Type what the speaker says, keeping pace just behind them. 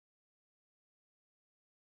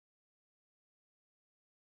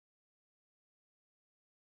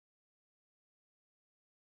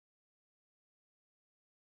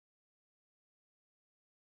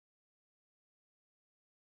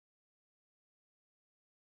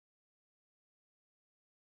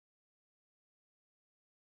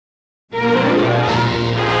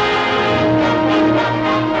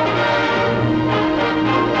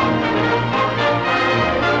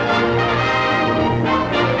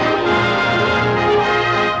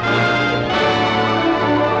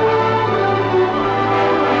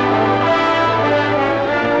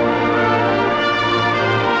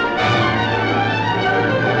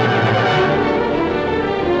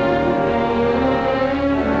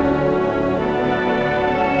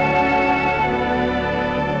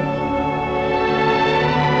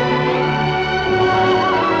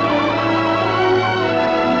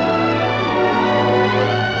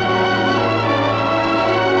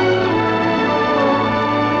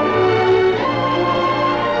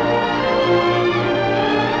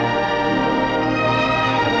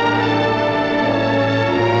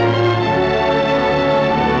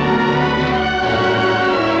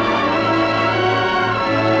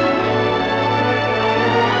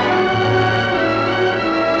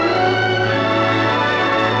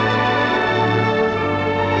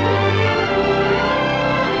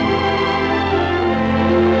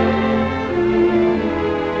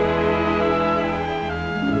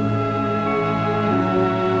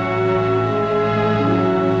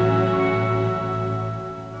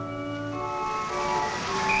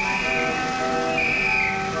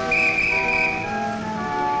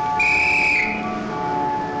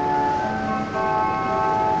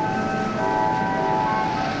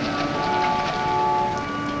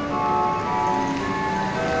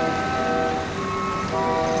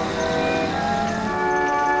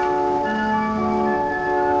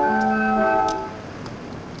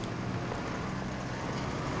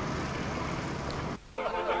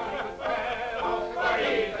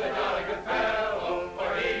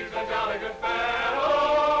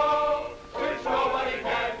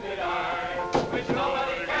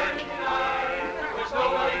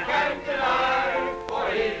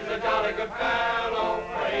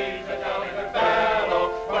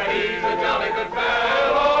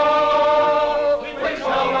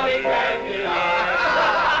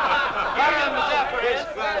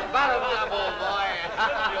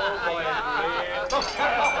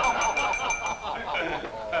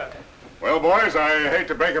Well, boys, I hate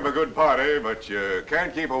to break up a good party, but you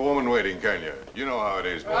can't keep a woman waiting, can you? You know how it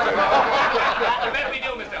is, boys. I bet we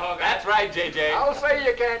do, Mr. Hogarth. That's right, J.J. I'll say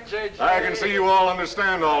you can't, J.J. I can see you all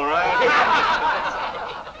understand, all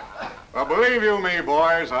right. Well, believe you me,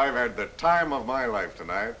 boys, I've had the time of my life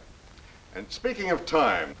tonight. And speaking of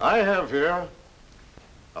time, I have here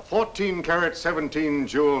a 14-carat,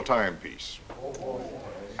 17-jewel timepiece.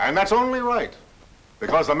 And that's only right,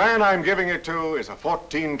 because the man I'm giving it to is a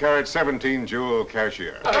 14-carat, 17-jewel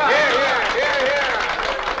cashier.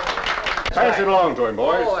 Pass it along to him,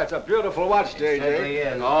 boys. Oh, it's a beautiful watch,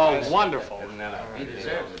 J.J. Oh, wonderful. He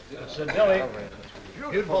deserves it. So, Billy,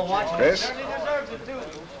 beautiful watch. Chris? He deserves it, too.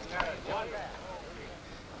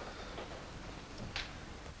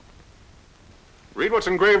 Read what's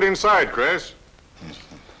engraved inside, Chris.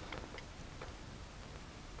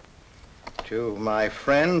 To my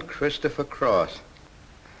friend Christopher Cross,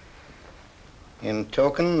 in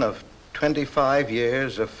token of 25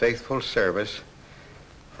 years of faithful service,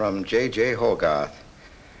 from J.J. Hogarth,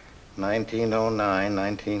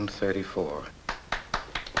 1909-1934.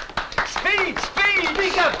 Speech! Speech!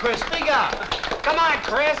 Speak up, Chris. Speak up. Come on,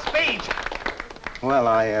 Chris. Speech. Well,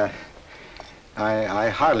 I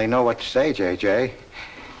hardly know what to say, J.J.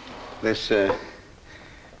 This,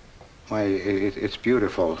 why, it's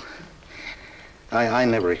beautiful. I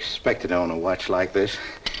never expected to own a watch like this.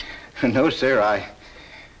 No, sir,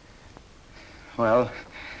 well,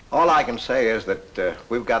 all I can say is that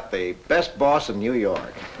we've got the best boss in New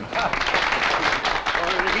York. For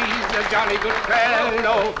he's a jolly good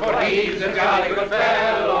fellow, for he's a jolly good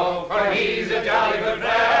fellow, for he's a jolly good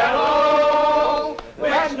fellow,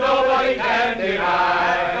 which nobody can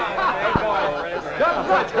deny.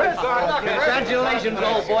 Congratulations,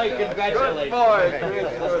 old boy. Congratulations.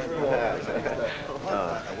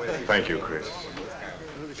 Thank you, Chris.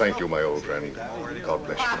 Thank you, my old friend. God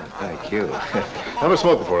bless you. Thank you. Have a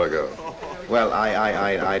smoke before I go. Well,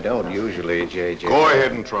 I don't usually, J.J. Go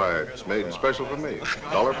ahead and try it. It's made special for me.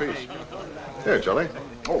 $1 piece. Here, Charlie.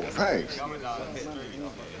 Oh, thanks.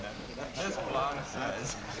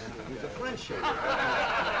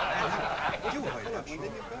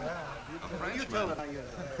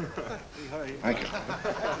 Thank you.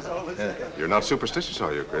 You're not superstitious,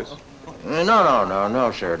 are you, Chris? No, sir,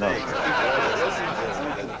 no, sir.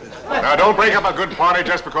 Now, don't break up a good party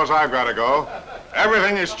just because I've got to go.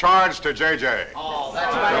 Everything is charged to J.J. Oh,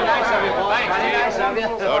 that's very nice of you, boy. Very nice of you.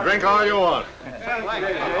 So drink all you want.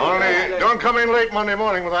 Only don't come in late Monday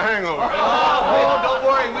morning with a hangover. Oh, don't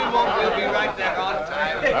worry. We won't. We'll be right there on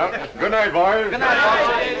time. Well, good night, boys. Good night,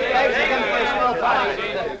 boys. Thanks again for a small party.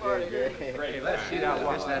 Let's see that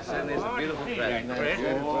watch. That's a beautiful present.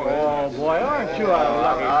 Oh, boy, aren't you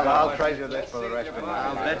lucky? I'll treasure this for the rest of my life.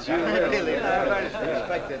 I'll bet you will. Really, I never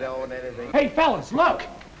expected to own anything. Hey, fellas, look.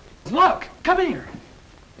 Look, come here.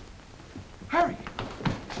 Hurry.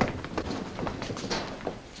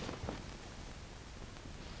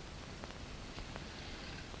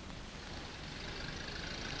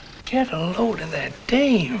 Get a load of that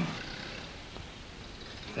dame.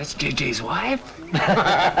 That's JJ's wife.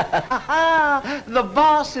 The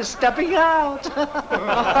boss is stepping out. Say,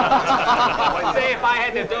 if I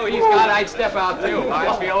had to do he's got, I'd step out, too.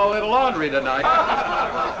 I feel a little laundry tonight.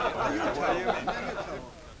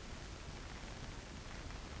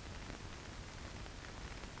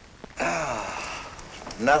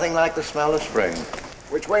 Nothing like the smell of spring.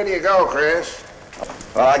 Which way do you go, Chris?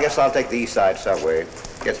 Well, I guess I'll take the East Side subway.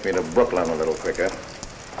 Gets me to Brooklyn a little quicker.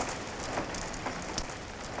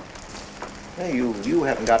 Hey, you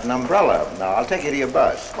haven't got an umbrella. Now, I'll take you to your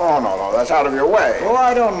bus. Oh, no, that's out of your way. Oh,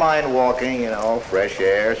 I don't mind walking, fresh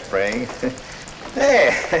air, spring.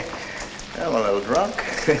 Hey, I'm a little drunk.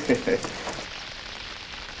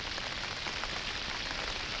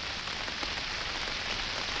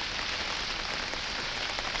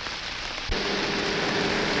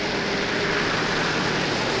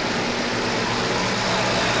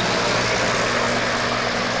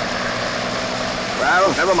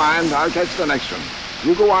 Well, never mind. I'll catch the next one.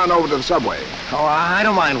 You go on over to the subway. Oh, I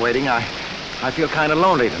don't mind waiting. I feel kind of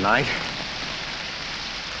lonely tonight.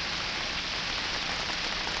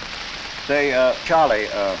 Say, Charlie,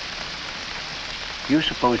 you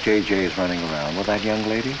suppose J.J. is running around with that young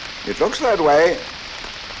lady? It looks that way.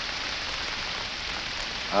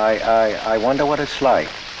 I wonder what it's like.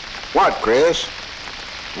 What, Chris?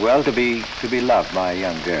 Well, to be loved by a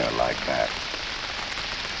young girl like that.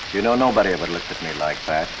 You know, nobody ever looked at me like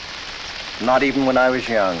that. Not even when I was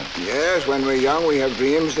young. Yes, when we're young, we have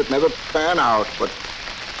dreams that never pan out, but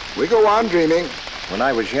we go on dreaming. When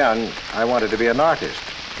I was young, I wanted to be an artist.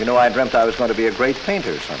 You know, I dreamt I was going to be a great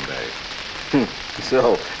painter someday.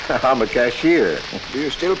 So, I'm a cashier. Do you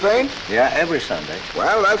still paint? Yeah, every Sunday.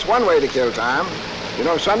 Well, that's one way to kill time. You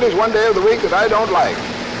know, Sunday's one day of the week that I don't like.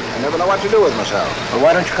 I never know what to do with myself. Well,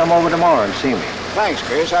 why don't you come over tomorrow and see me? Thanks,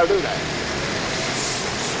 Chris. I'll do that.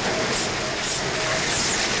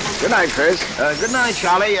 Good night, Chris. Good night,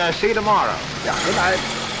 Charlie. See you tomorrow. Yeah, good night.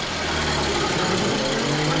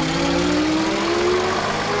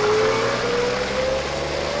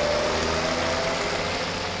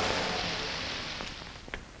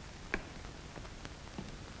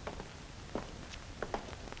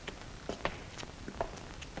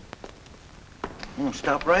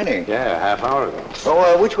 Stopped raining. Yeah, half hour ago.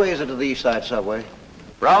 Oh, which way is it to the East Side Subway?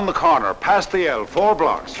 Round the corner, past the L, 4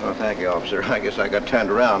 blocks. Oh, thank you, officer. I guess I got turned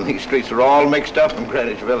around. These streets are all mixed up in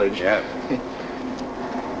Greenwich Village. Yeah.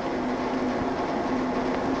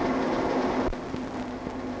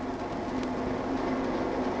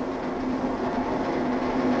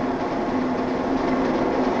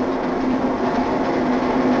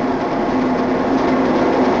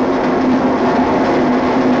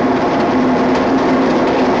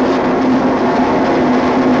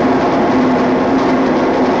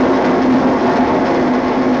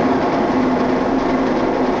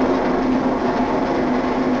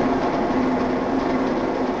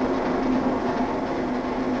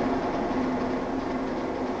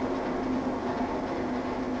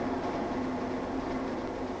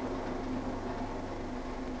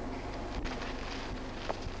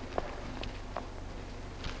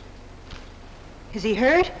 Is he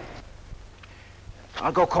hurt?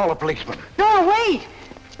 I'll go call a policeman. No, wait!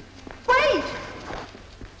 Wait!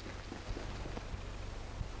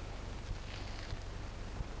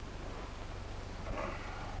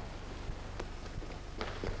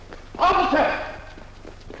 Officer!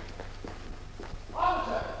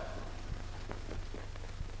 Officer!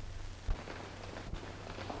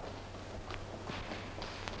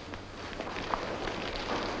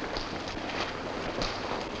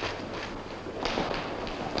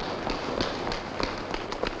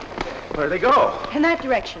 Where'd they go? In that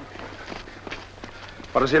direction.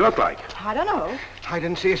 What does he look like? I don't know. I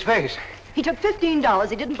didn't see his face. He took $15.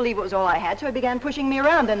 He didn't believe it was all I had, so he began pushing me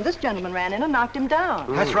around. Then this gentleman ran in and knocked him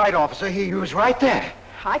down. That's right, officer. He was right there.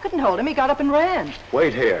 I couldn't hold him. He got up and ran.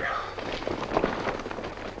 Wait here.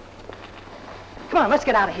 Come on, let's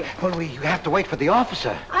get out of here. Well, we have to wait for the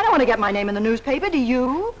officer. I don't want to get my name in the newspaper, do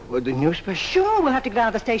you? Well, the newspaper? Sure, we'll have to go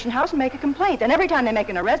down to the station house and make a complaint. And every time they make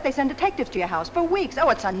an arrest, they send detectives to your house for weeks. Oh,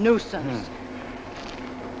 it's a nuisance.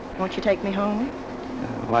 Won't you take me home?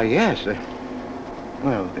 Why, yes.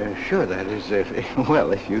 Sure, that is,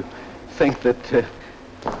 well, if you think that,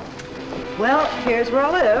 Well, here's where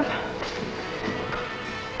I live.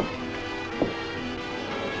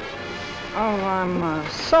 Oh, I'm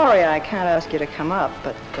sorry I can't ask you to come up,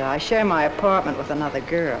 but I share my apartment with another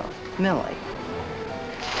girl, Millie.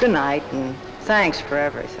 Good night, and thanks for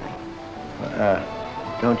everything.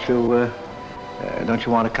 don't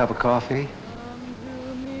you want a cup of coffee?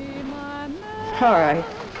 All right.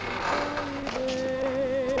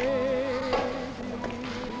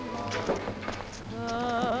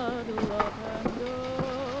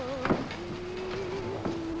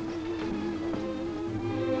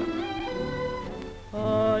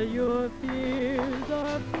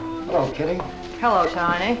 Hello, Kitty. Hello,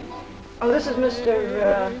 Tiny. Oh, this is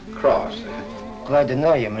Mr. Cross. Glad to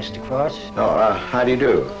know you, Mr. Cross. Oh, how do you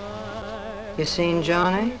do? You seen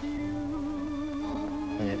Johnny?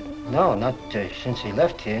 No, not since he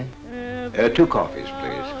left here. 2 coffees,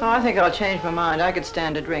 please. Oh, I think I'll change my mind. I could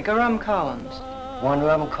stand a drink. A rum Collins. One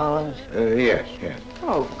rum Collins? Yes.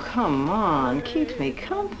 Oh, come on. Keeps me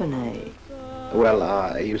company.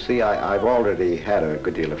 Well, you see, I've already had a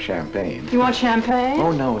good deal of champagne. You want champagne?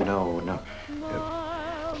 Oh, no.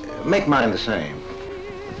 Make mine the same.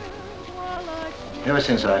 Ever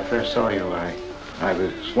since I first saw you, I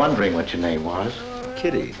was wondering what your name was.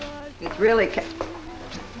 Kitty. It's really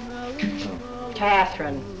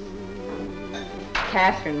Catherine.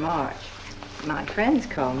 Catherine March. My friends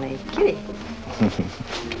call me Kitty.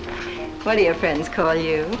 What do your friends call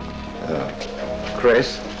you?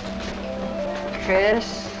 Chris.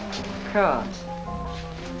 Chris Cross.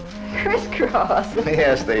 Chris Cross.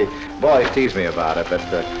 Yes, the boys tease me about it, but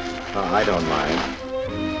I don't mind.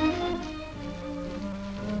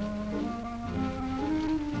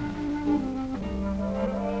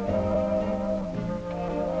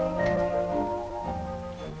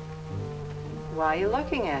 Why are you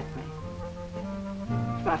looking at me?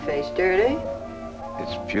 Is my face dirty?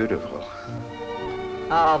 It's beautiful.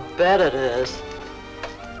 I'll bet it is.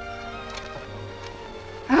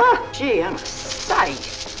 Ah, gee, I'm a sight.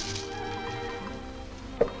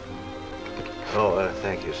 Oh,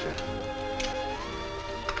 thank you, sir.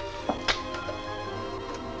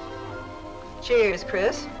 Cheers,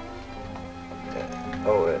 Chris.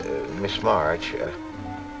 Miss March.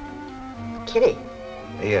 Kitty.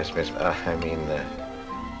 Yes, Miss.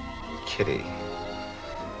 Kitty.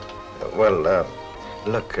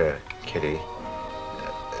 Look, Kitty.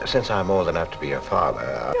 Since I'm old enough to be your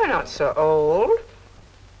father. You're not so old.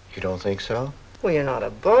 You don't think so? Well, you're not a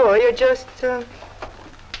boy. You're just,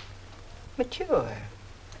 mature.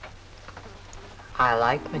 I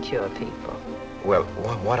like mature people. Well,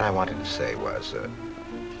 what I wanted to say was,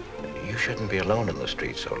 you shouldn't be alone in the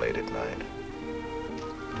street so late at night.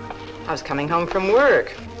 I was coming home from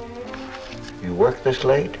work. You work this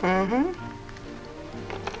late? Mm-hmm.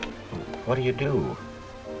 What do you do?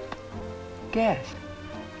 Guess.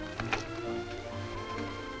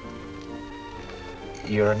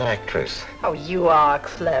 You're an actress. Oh, you are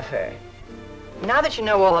clever. Now that you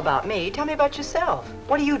know all about me, tell me about yourself.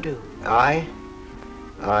 What do you do?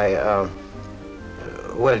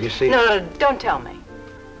 Well, you see... No, don't tell me.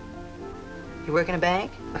 You work in a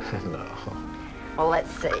bank? No. Well,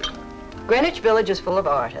 let's see. Greenwich Village is full of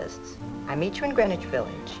artists. I meet you in Greenwich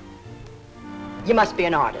Village. You must be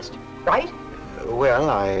an artist, right?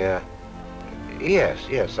 Well,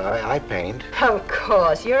 Yes, I paint. Of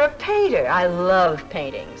course, you're a painter. I love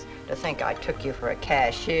paintings. To think I took you for a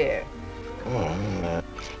cashier.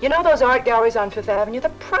 You know those art galleries on Fifth Avenue? The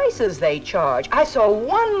prices they charge. I saw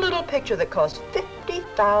one little picture that cost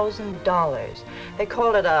 $50,000. They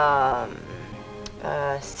called it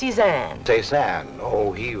Cézanne. Cézanne.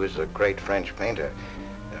 Oh, he was a great French painter.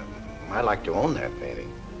 I'd like to own that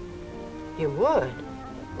painting. You would?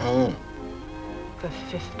 For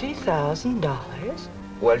 $50,000?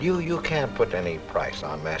 Well, you can't put any price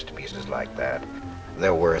on masterpieces like that.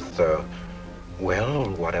 They're worth,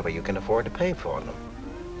 whatever you can afford to pay for them.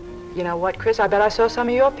 You know what, Chris? I bet I saw some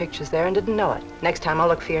of your pictures there and didn't know it. Next time I'll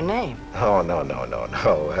look for your name. Oh, no.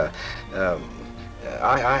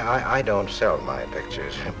 I don't sell my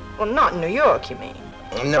pictures. Well, not in New York, you mean?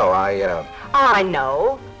 No, I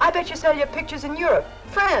know. I bet you sell your pictures in Europe,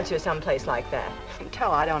 France, or someplace like that. You can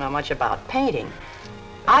tell I don't know much about painting.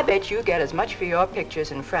 I bet you get as much for your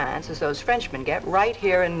pictures in France as those Frenchmen get right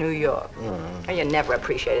here in New York. And you're never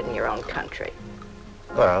appreciated in your own country.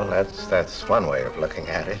 Well, that's one way of looking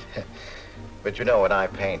at it. But you know, when I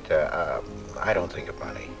paint, I don't think of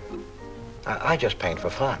money. I just paint for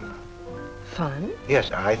fun. Fun?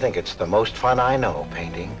 Yes, I think it's the most fun I know,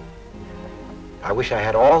 painting. I wish I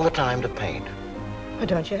had all the time to paint. Well,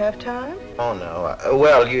 don't you have time? Oh, no.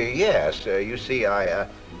 Yes. You see,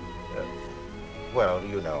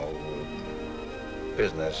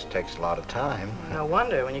 business takes a lot of time. No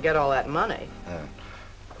wonder when you get all that money.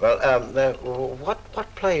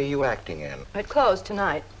 What play are you acting in? It closed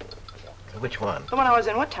tonight. Which one? The one I was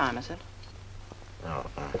in. What time is it? Oh.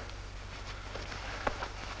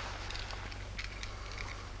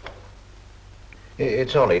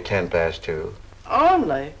 It's only 2:10.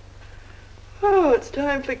 Only? Oh, it's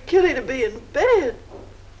time for Kitty to be in bed.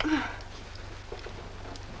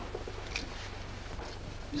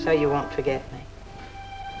 So you won't forget me.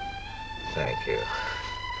 Thank you.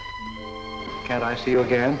 Can't I see you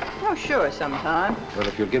again? Oh, sure, sometime. Well,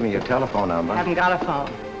 if you'll give me your telephone number. I haven't got a phone.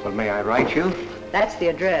 Well, may I write you? That's the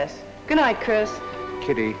address. Good night, Chris.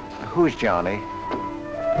 Kitty, who's Johnny?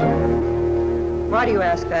 Why do you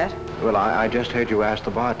ask that? Well, I just heard you ask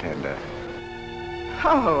the bartender.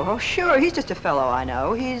 Oh, sure. He's just a fellow I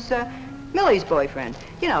know. He's Millie's boyfriend.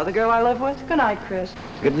 You know, the girl I live with. Good night, Chris.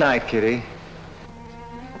 Good night, Kitty.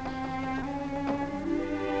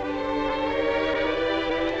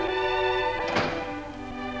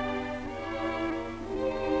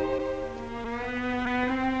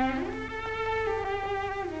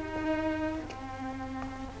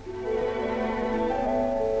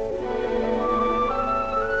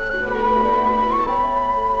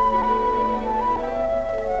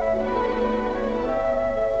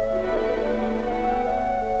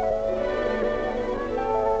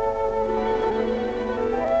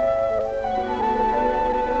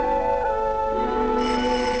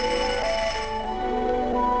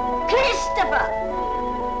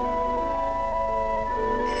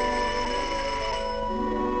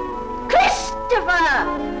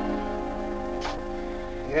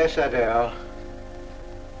 Yes, Adele.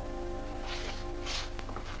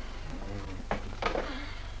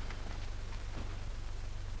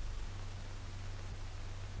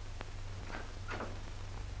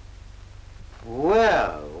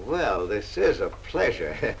 Well, this is a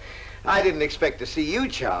pleasure. I didn't expect to see you,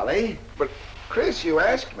 Charlie. But, Chris, you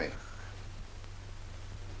asked me.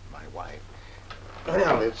 My wife.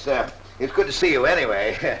 Well, it's It's good to see you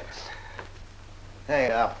anyway. Hey,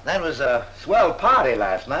 that was a swell party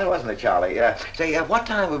last night, wasn't it, Charlie? Say, what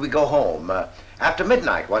time would we go home? After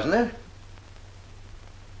midnight, wasn't it?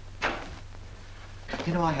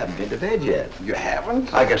 You know, I haven't been to bed yet. You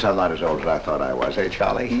haven't? I guess I'm not as old as I thought I was, eh,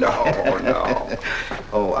 Charlie? No, no.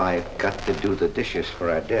 Oh, I've got to do the dishes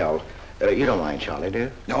for Adele. You don't mind, Charlie, do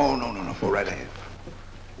you? No. Go right ahead.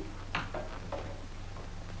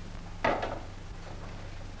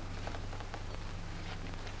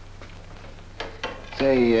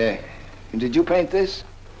 Say, did you paint this?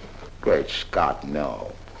 Great Scott,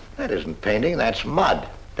 no. That isn't painting, that's mud,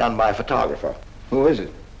 done by a photographer. Who is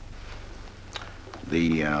it?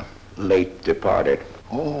 The late departed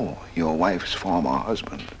Oh, your wife's former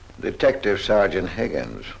husband. Detective Sergeant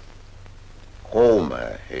Higgins.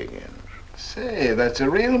 Homer Higgins. Say, that's a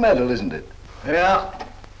real medal, isn't it? Yeah.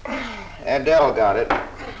 Adele got it.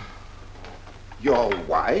 Your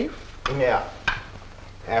wife? Yeah.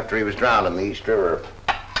 After he was drowned in the East River.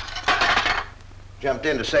 Jumped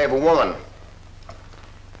in to save a woman.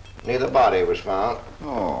 Neither body was found.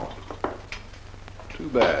 Oh, too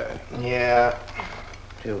bad. Yeah,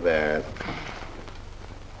 too bad.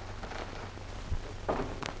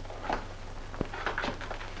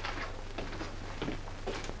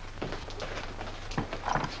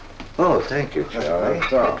 Oh, thank you, Charlie.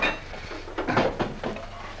 That's all.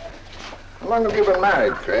 How long have you been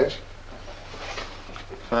married, Chris?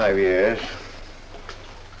 5 years.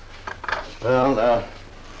 Well,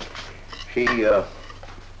 she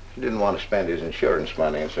didn't want to spend his insurance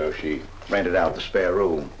money, and so she rented out the spare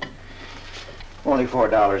room. Only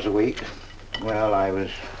 $4 a week. Well, I was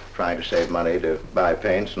trying to save money to buy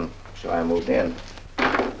paints, and so I moved in.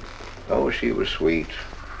 Oh, she was sweet.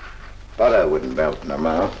 Butter wouldn't melt in her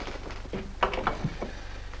mouth.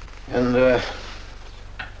 And,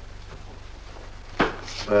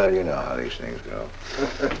 well, you know how these things go.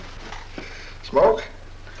 Smoke?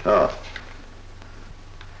 Oh.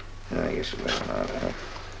 I guess it doesn't matter.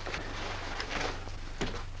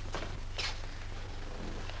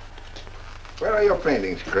 Where are your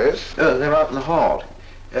paintings, Chris? They're out in the hall.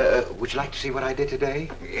 Would you like to see what I did today?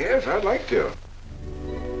 Yes, I'd like to.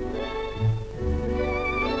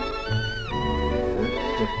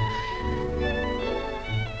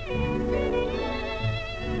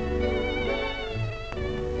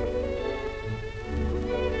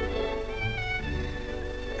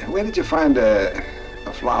 Where did you find a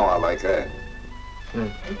flower like that?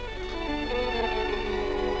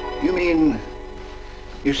 You mean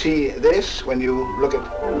you see this when you look at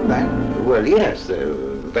that? Well, yes.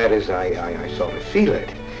 That is, I sort of feel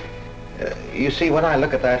it. You see, when I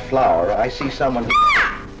look at that flower, I see someone...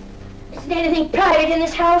 Isn't there anything private in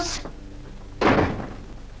this house?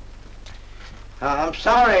 I'm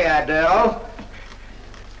sorry, Adele.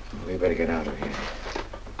 We better get out of here.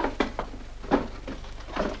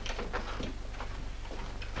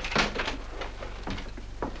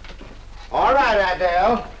 All right,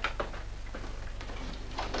 Adele.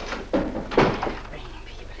 Bringing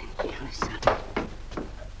people in here, son.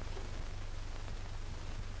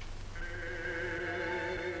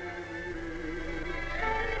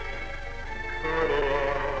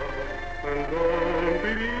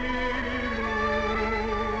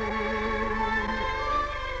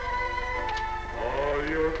 All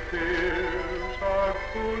your fears are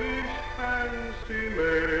foolish fancy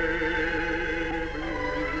maybe.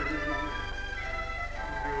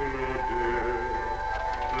 You know, dear,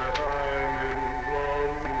 that I'm in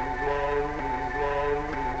blonde,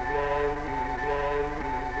 blonde, blonde, blonde,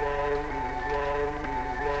 blonde,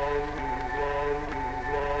 blonde, blonde, blonde,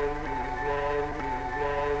 blonde,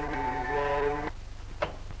 blonde, blonde.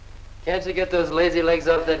 Can't you get those lazy legs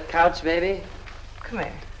off that couch, baby? Come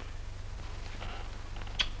here.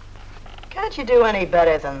 Can't you do any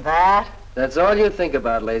better than that? That's all you think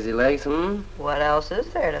about, lazy legs, What else is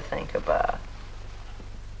there to think about?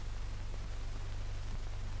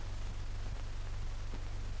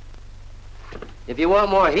 If you want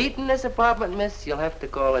more heat in this apartment, miss, you'll have to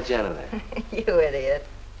call a janitor. You idiot.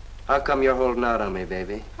 How come you're holding out on me,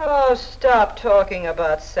 baby? Oh, stop talking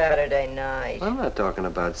about Saturday night. I'm not talking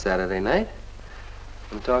about Saturday night.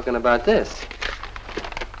 I'm talking about this.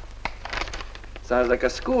 Sounds like a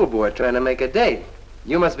schoolboy trying to make a date.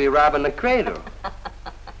 You must be robbing the cradle.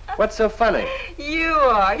 What's so funny? You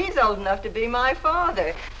are. He's old enough to be my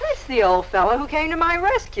father. That's the old fellow who came to my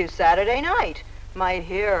rescue Saturday night. My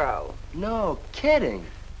hero. No kidding.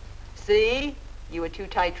 See? You were too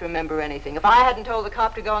tight to remember anything. If I hadn't told the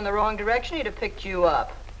cop to go in the wrong direction, he'd have picked you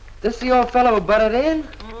up. This the old fellow who butted in?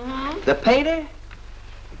 Mm-hmm. The painter?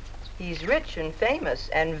 He's rich and famous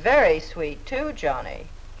and very sweet, too, Johnny.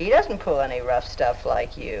 He doesn't pull any rough stuff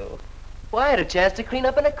like you. Well, I had a chance to clean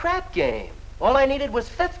up in a crap game. All I needed was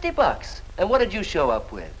 $50. And what did you show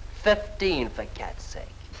up with? 15, for cat's sake.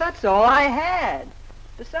 That's all I had.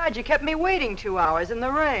 Besides, you kept me waiting 2 hours in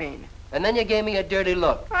the rain. And then you gave me a dirty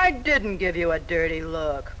look. I didn't give you a dirty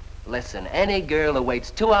look. Listen, any girl who waits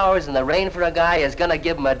 2 hours in the rain for a guy is gonna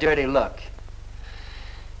give him a dirty look.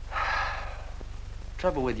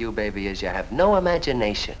 Trouble with you, baby, is you have no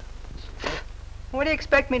imagination. What do you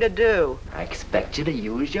expect me to do? I expect you to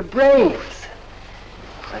use your brains.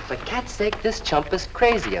 But for cat's sake, this chump is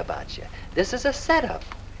crazy about you. This is a setup.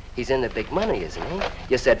 He's in the big money, isn't he?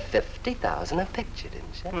 You said 50,000 a picture,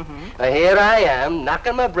 didn't you? Mm-hmm. Well, here I am,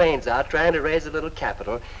 knocking my brains out, trying to raise a little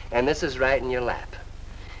capital, and this is right in your lap.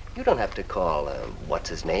 You don't have to call, what's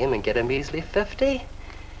his name, and get a measly 50.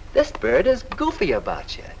 This bird is goofy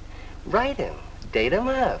about you. Write him. Date him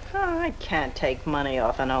up. Oh, I can't take money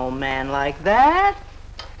off an old man like that.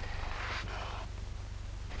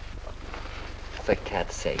 For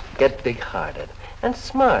cat's sake, get big-hearted and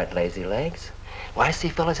smart, lazy legs. Why, I see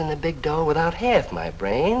fellas in the big dough without half my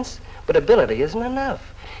brains, but ability isn't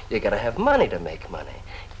enough. You gotta have money to make money.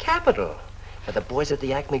 Capital. Now, the boys at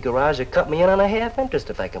the Acme garage will cut me in on a half interest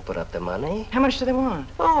if I can put up the money. How much do they want?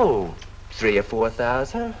 Oh, 3,000 or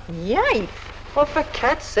 4,000. Yikes. Well, for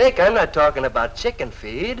cat's sake, I'm not talking about chicken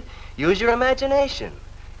feed. Use your imagination.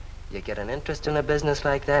 You get an interest in a business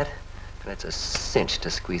like that, and it's a cinch to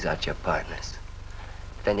squeeze out your partners.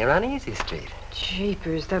 Then you're on easy street.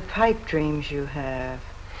 Jeepers, the pipe dreams you have.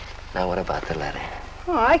 Now, what about the letter?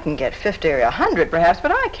 Oh, I can get 50 or 100 perhaps,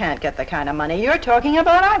 but I can't get the kind of money you're talking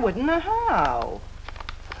about. I wouldn't know how.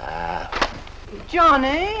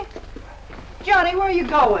 Johnny? Johnny, where are you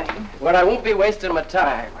going? Well, I won't be wasting my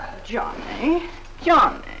time. Johnny?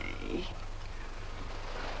 Johnny?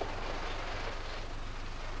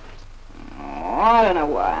 Oh, I don't know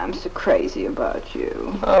why I'm so crazy about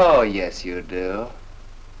you. Oh, yes, you do.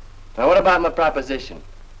 Now, what about my proposition?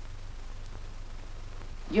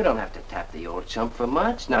 You don't have to tap the old chump for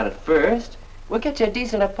much, not at first. We'll get you a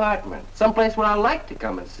decent apartment, someplace where I like to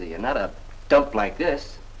come and see you, not a dump like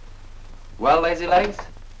this. Well, lazy legs?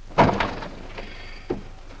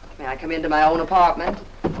 May I come into my own apartment?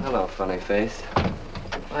 Hello, funny face.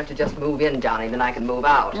 Why don't you just move in, Johnny, then I can move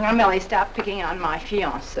out. Now, Millie, stop picking on my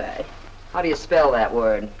fiancée. How do you spell that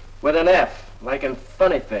word? With an F, like in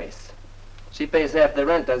funny face. She pays half the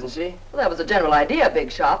rent, doesn't she? Well, that was the general idea,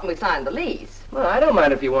 Big Shot, when we signed the lease. Well, I don't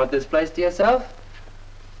mind if you want this place to yourself.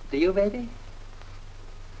 Do you, baby?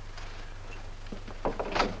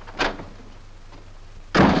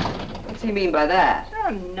 What's he mean by that? Oh,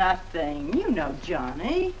 nothing. You know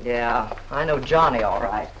Johnny. Yeah, I know Johnny all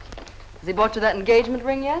right. Has he bought you that engagement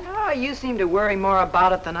ring yet? Oh, you seem to worry more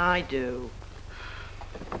about it than I do.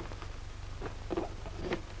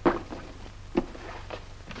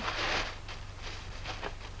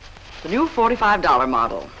 The new $45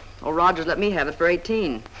 model. Old Rogers let me have it for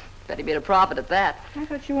 18. Bet he made a profit at that. I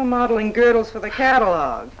thought you were modeling girdles for the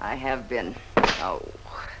catalog. I have been. Oh.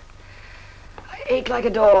 I ache like a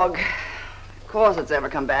dog. Of course it's ever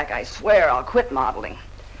come back. I swear I'll quit modeling.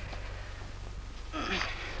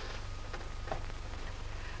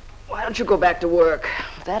 Why don't you go back to work?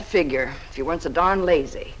 With that figure, if you weren't so darn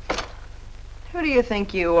lazy. Who do you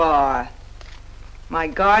think you are? My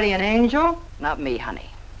guardian angel? Not me, honey.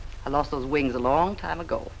 I lost those wings a long time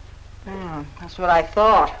ago. That's what I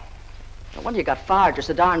thought. No wonder you got fired. You're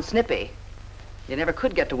so darn snippy. You never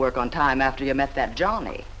could get to work on time after you met that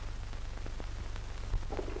Johnny.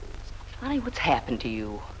 Honey, what's happened to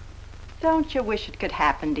you? Don't you wish it could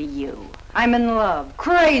happen to you? I'm in love.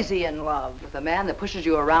 Crazy in love. With a man that pushes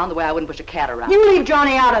you around the way I wouldn't push a cat around. You leave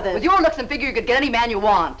Johnny out of this. With your looks and figure, you could get any man you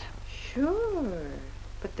want. Sure.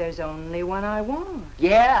 But there's only one I want.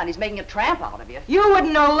 Yeah, and he's making a tramp out of you. You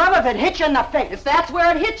wouldn't know love if it hit you in the face. If that's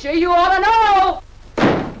where it hit you, you ought to know!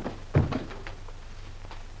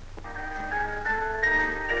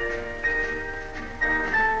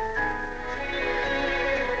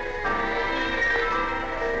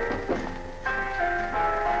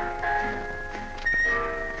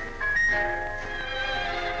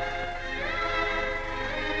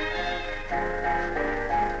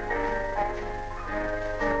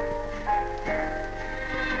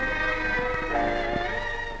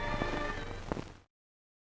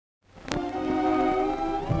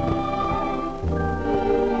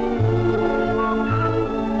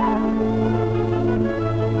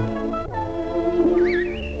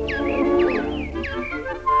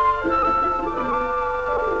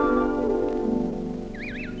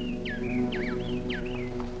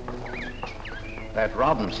 That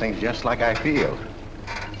robin sings just like I feel.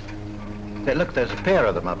 Look, there's a pair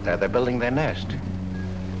of them up there. They're building their nest.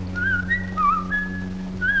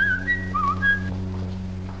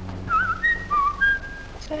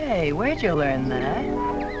 Say, where'd you learn that?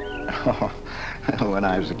 Oh, when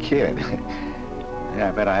I was a kid. Yeah,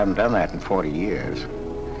 I bet I haven't done that in 40 years.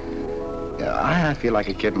 Yeah, I feel like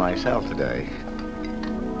a kid myself today.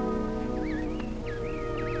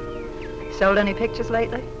 Sold any pictures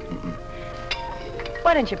lately?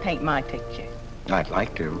 Why don't you paint my picture? I'd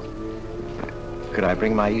like to. Could I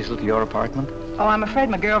bring my easel to your apartment? Oh, I'm afraid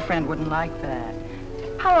my girlfriend wouldn't like that.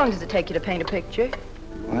 How long does it take you to paint a picture?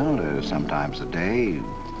 Well, sometimes a day,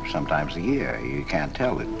 sometimes a year. You can't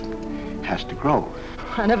tell. It has to grow.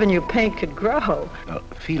 I never knew paint could grow.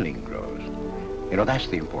 Feeling grows. You know, that's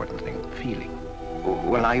the important thing, feeling.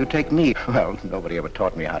 Well, now you take me. Well, nobody ever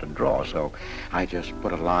taught me how to draw, so I just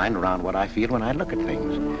put a line around what I feel when I look at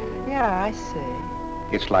things. Yeah, I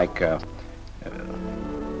see. It's like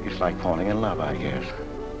falling in love, I guess.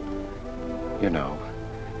 You know,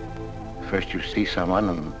 first you see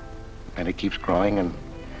someone and it keeps growing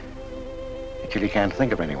until you can't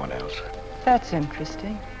think of anyone else. That's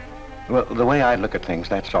interesting. Well, the way I look at things,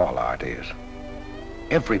 that's all art is.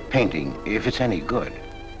 Every painting, if it's any good,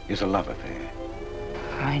 is a love affair.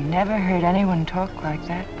 I never heard anyone talk like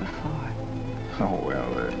that before. Oh,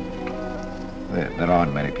 well, there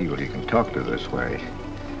aren't many people you can talk to this way.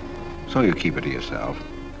 So you keep it to yourself.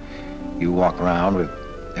 You walk around with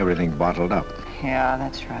everything bottled up. Yeah,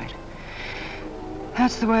 that's right.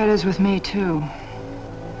 That's the way it is with me, too.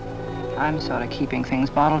 I'm sort of keeping things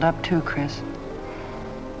bottled up, too, Chris.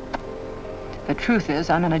 The truth is,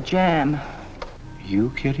 I'm in a jam.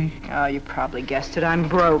 You, Kitty? Oh, you probably guessed it. I'm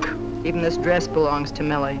broke. Even this dress belongs to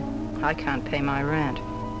Millie. I can't pay my rent.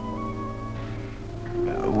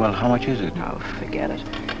 Well, how much is it? Oh, forget it.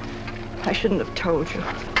 I shouldn't have told you.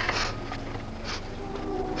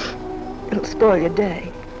 It'll spoil your day.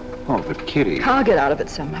 Oh, but Kitty... I'll get out of it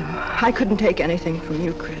somehow. I couldn't take anything from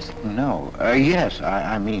you, Chris. No. Yes,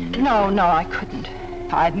 I mean... No, I couldn't.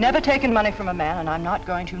 I've never taken money from a man, and I'm not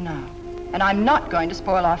going to now. And I'm not going to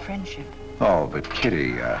spoil our friendship. Oh, but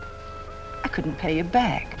Kitty, I couldn't pay you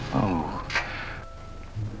back. Oh.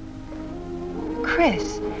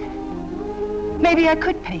 Chris, maybe I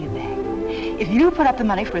could pay you back. If you put up the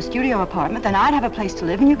money for a studio apartment, then I'd have a place to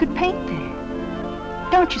live and you could paint there.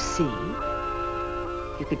 Don't you see?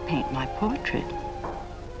 You could paint my portrait.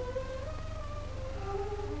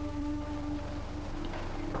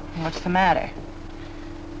 What's the matter?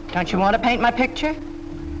 Don't you want to paint my picture?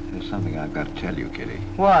 There's something I've got to tell you, Kitty.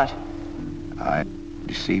 What? I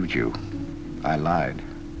deceived you. I lied.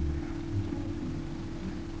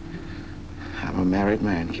 I'm a married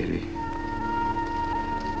man, Kitty.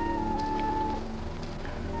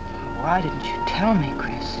 Why didn't you tell me,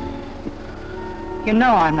 Chris? You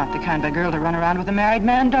know I'm not the kind of girl to run around with a married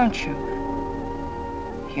man, don't you?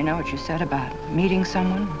 You know what you said about meeting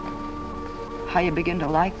someone, how you begin to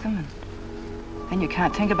like them, and then you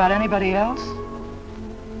can't think about anybody else?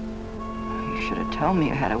 You should have told me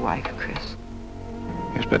you had a wife, Chris.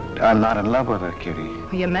 Yes, but I'm not in love with her, Kitty.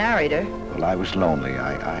 Well, you married her. Well, I was lonely.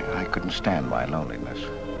 I couldn't stand my loneliness.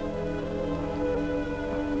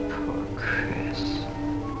 Poor Chris.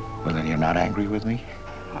 Well, then you're not angry with me?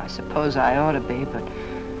 I suppose I ought to be, but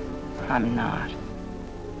I'm not.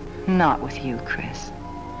 Not with you, Chris.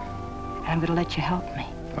 And I'm going to let you help me.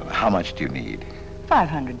 Well, how much do you need?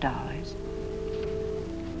 $500.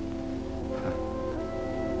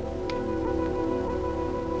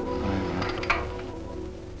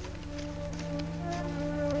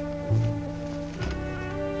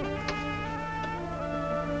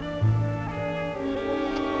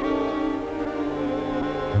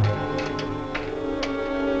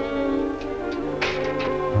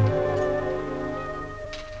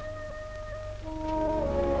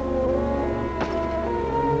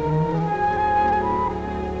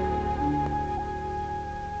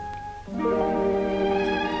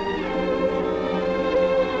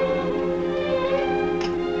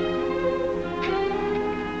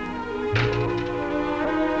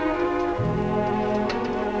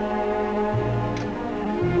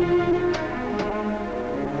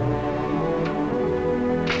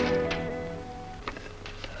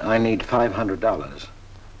 I need $500.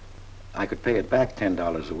 I could pay it back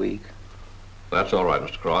 $10 a week. That's all right,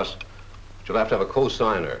 Mr. Cross. But you'll have to have a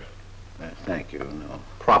co-signer. Thank you, no.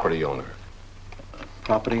 Property owner.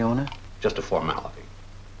 Property owner? Just a formality.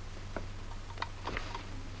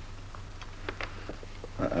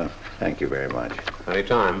 Thank you very much.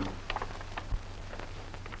 Anytime.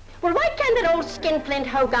 Well, why can't that old skinflint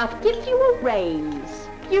Hogarth give you a raise?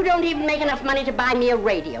 You don't even make enough money to buy me a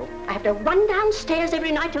radio. I have to run downstairs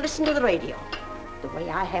every night to listen to the radio. The way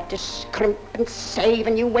I have to scrimp and save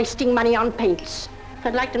and you wasting money on paints.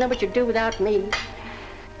 I'd like to know what you'd do without me.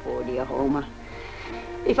 Poor dear Homer.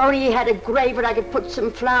 If only he had a grave where I could put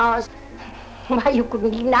some flowers. Why, you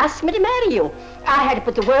couldn't even ask me to marry you. I had to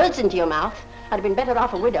put the words into your mouth. I'd have been better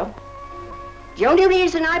off a widow. The only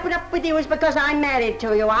reason I put up with you is because I'm married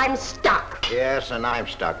to you. I'm stuck. Yes, and I'm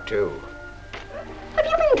stuck, too. Have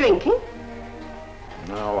you been drinking?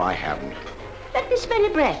 No, I haven't. Let me smell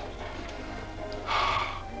your breath.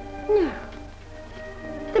 No.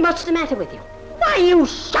 Then what's the matter with you? Why are you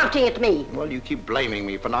shouting at me? Well, you keep blaming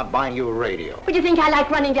me for not buying you a radio. Would you think I like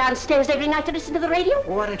running downstairs every night to listen to the radio?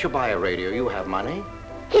 Well, why don't you buy a radio? You have money.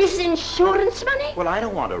 His insurance money? Well, I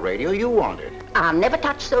don't want a radio. You want it. I'll never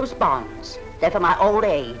touch those bonds. They're for my old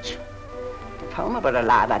age. If Homer were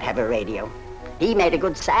alive, I'd have a radio. He made a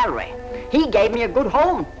good salary. He gave me a good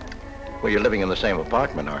home. Well, you're living in the same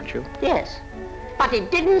apartment, aren't you? Yes, but it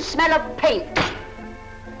didn't smell of paint.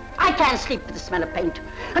 I can't sleep with the smell of paint.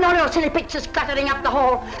 And all those silly pictures cluttering up the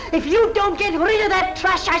hall. If you don't get rid of that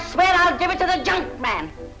trash, I swear I'll give it to the junk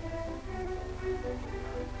man.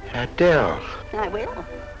 Adele. I will.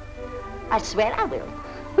 I swear I will.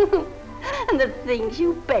 And the things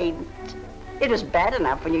you paint. It was bad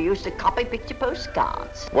enough when you used to copy picture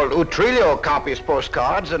postcards. Well, Utrillo copies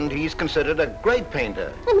postcards, and he's considered a great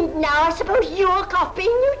painter. And now I suppose you're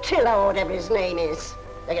copying Utrillo, or whatever his name is.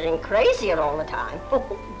 They're getting crazier all the time.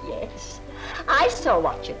 Oh, yes. I saw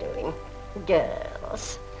what you're doing.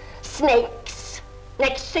 Girls. Snakes.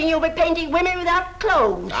 Next thing you'll be painting women without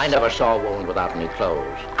clothes. I never saw a woman without any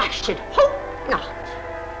clothes. I should hope not.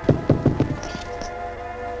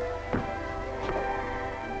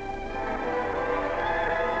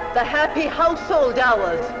 The happy household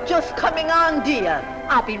hours. Just coming on, dear.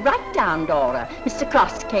 I'll be right down, Dora. Mr.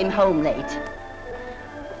 Cross came home late.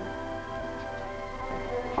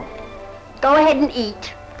 Go ahead and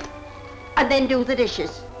eat. And then do the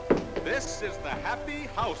dishes. This is the Happy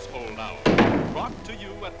Household Hour, brought to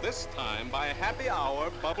you at this time by Happy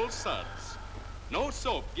Hour Bubble Suds. No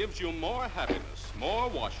soap gives you more happiness, more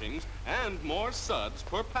washings, and more suds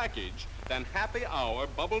per package than Happy Hour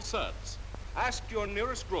Bubble Suds. Ask your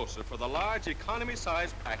nearest grocer for the large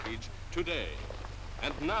economy-size package today.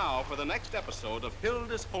 And now for the next episode of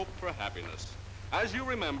Hilda's Hope for Happiness. As you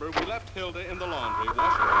remember, we left Hilda in the laundry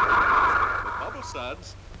washing her with Bubble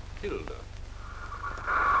Suds, Hilda.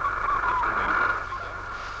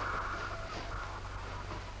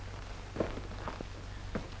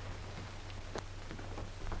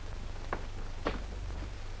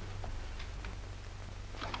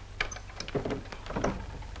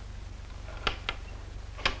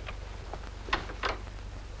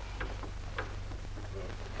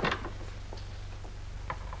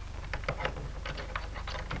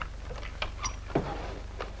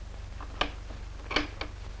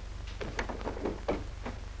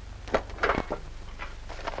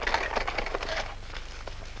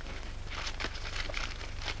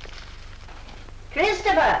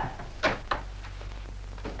 Christopher!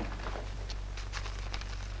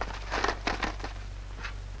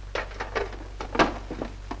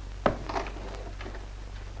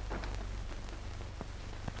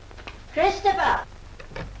 Christopher!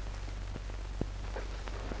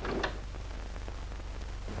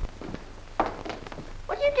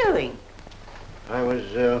 What are you doing? I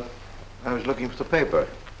was looking for the paper.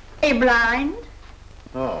 Are you blind?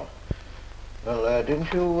 Oh. Well,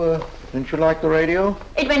 didn't you like the radio?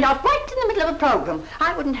 It went off right in the middle of a program.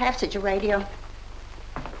 I wouldn't have such a radio.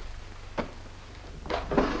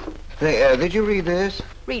 Hey, did you read this?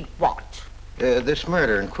 Read what? This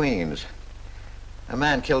murder in Queens. A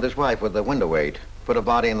man killed his wife with a window weight, put a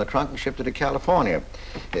body in the trunk and shipped it to California.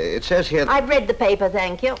 It says here... I've read the paper,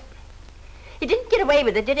 thank you. He didn't get away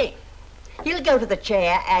with it, did he? He'll go to the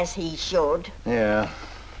chair, as he should. Yeah.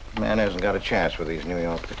 Man hasn't got a chance with these New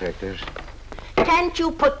York detectives. Can't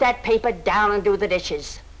you put that paper down and do the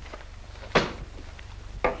dishes?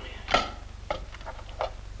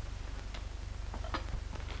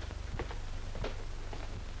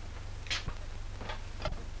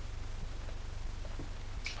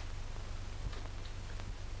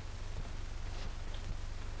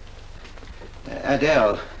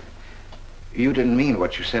 Adele, you didn't mean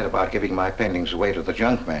what you said about giving my paintings away to the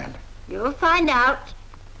junk man. You'll find out.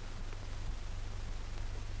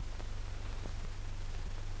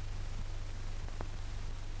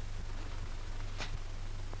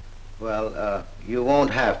 Well, you won't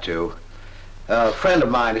have to. A friend of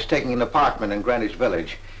mine is taking an apartment in Greenwich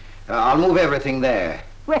Village. I'll move everything there.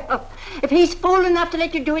 Well, if he's fool enough to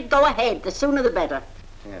let you do it, go ahead. The sooner the better.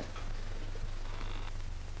 Yeah.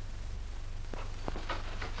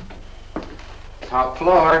 Top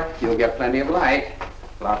floor, you'll get plenty of light,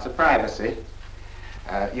 lots of privacy.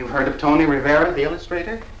 You've heard of Tony Rivera, the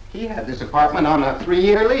illustrator? He had this apartment on a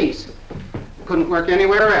 3-year lease. Couldn't work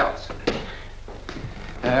anywhere else.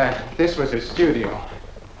 This was his studio.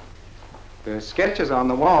 The sketches on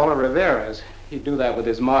the wall are Rivera's. He'd do that with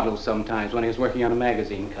his models sometimes when he was working on a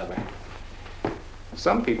magazine cover.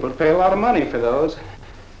 Some people pay a lot of money for those.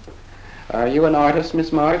 Are you an artist,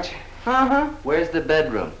 Miss March? Uh-huh. Where's the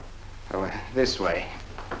bedroom? Oh, this way.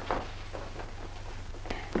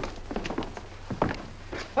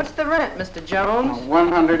 What's the rent, Mr. Jones?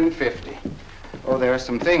 $150. Oh, there are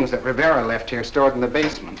some things that Rivera left here stored in the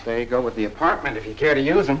basement. They go with the apartment if you care to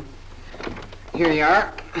use them. Here you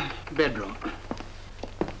are. Bedroom.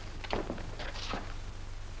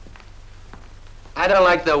 I don't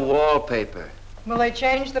like the wallpaper. Will they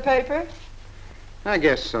change the paper? I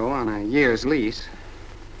guess so, on a year's lease.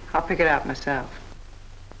 I'll pick it out myself.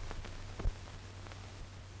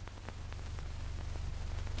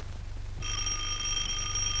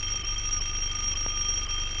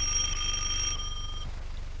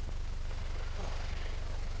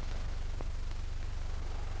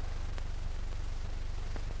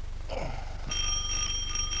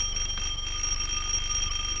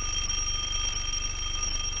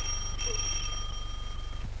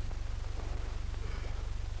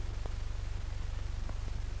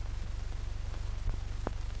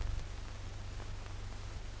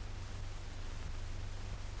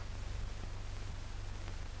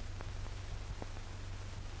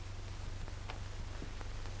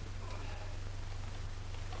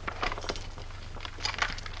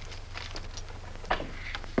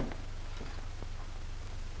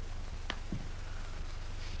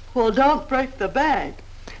 Well, don't break the bag.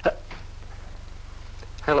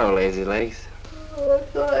 Hello, Lazy Legs. Oh, I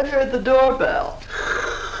thought I heard the doorbell.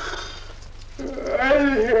 I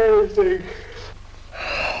didn't hear anything.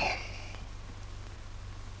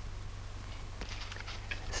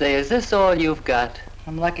 Say, is this all you've got?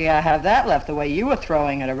 I'm lucky I have that left the way you were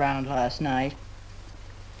throwing it around last night.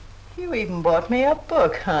 You even bought me a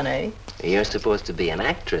book, honey. You're supposed to be an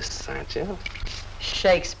actress, aren't you?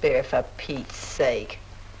 Shakespeare, for Pete's sake.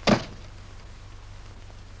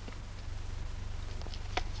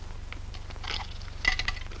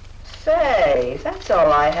 Say, that's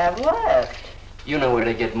all I have left. You know where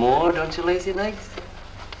to get more, don't you, Lazy Legs?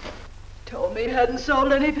 Told me he hadn't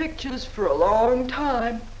sold any pictures for a long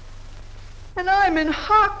time. And I'm in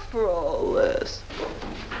hock for all this.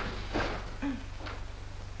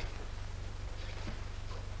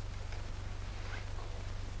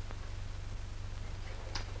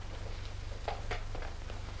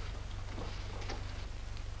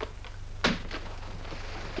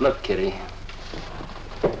 Look, Kitty.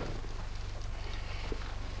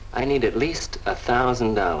 I need at least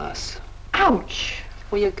 $1,000. Ouch!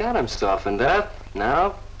 Well, you got him softened up.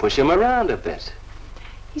 Now, push him around a bit.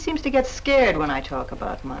 He seems to get scared when I talk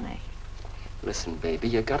about money. Listen, baby,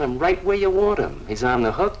 you got him right where you want him. He's on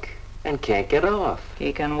the hook and can't get off.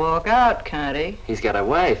 He can walk out, can't he? He's got a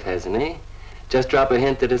wife, hasn't he? Just drop a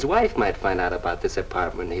hint that his wife might find out about this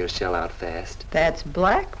apartment and he'll shell out fast. That's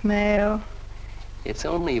blackmail. It's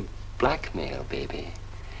only blackmail, baby,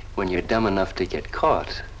 when you're dumb enough to get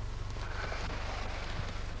caught.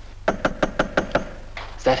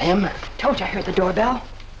 Is that him? Told you I heard the doorbell.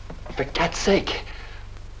 For God's sake,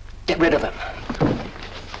 get rid of him.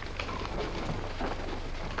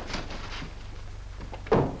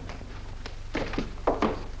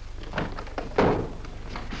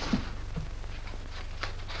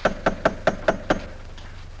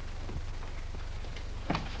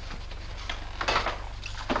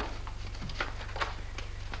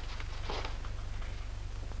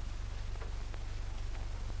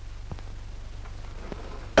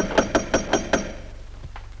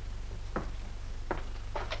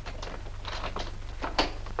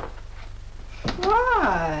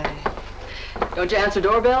 Don't you answer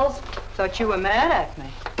doorbells? Thought you were mad at me.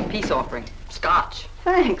 Peace offering. Scotch.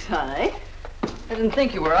 Thanks, honey. I didn't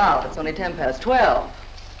think you were out. It's only 12:10.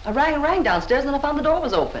 I rang downstairs and then I found the door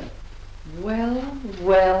was open. Well.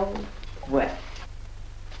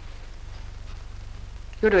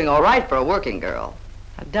 You're doing all right for a working girl.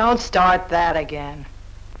 Now, don't start that again.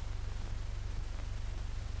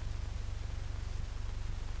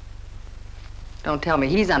 Don't tell me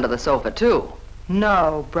he's under the sofa, too.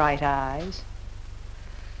 No, Bright Eyes.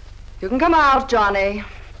 You can come out, Johnny.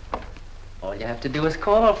 All you have to do is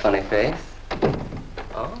call, funny face.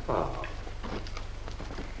 Oh.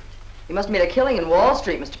 You must have made a killing in Wall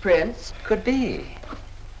Street, Mr. Prince. Could be.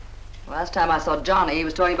 Last time I saw Johnny, he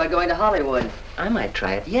was talking about going to Hollywood. I might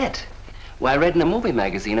try it yet. Well, I read in a movie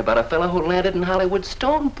magazine about a fellow who landed in Hollywood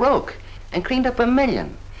stone broke and cleaned up $1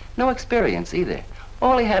 million. No experience either.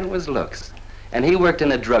 All he had was looks. And he worked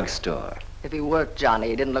in a drugstore. If he worked, Johnny,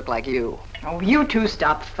 he didn't look like you. Oh, you two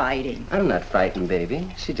stop fighting. I'm not fighting, baby.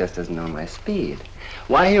 She just doesn't know my speed.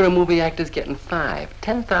 Why, here are movie actors getting $5,000,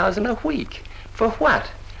 $10,000 a week. For what?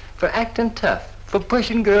 For acting tough. For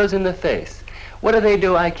pushing girls in the face. What do they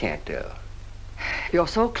do I can't do? If you're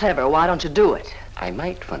so clever, why don't you do it? I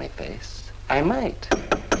might, funny face. I might.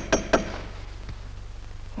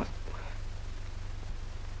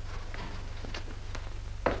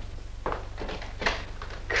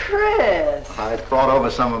 Chris! I brought over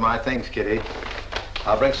some of my things, Kitty.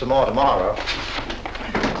 I'll bring some more tomorrow.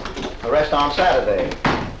 The rest on Saturday.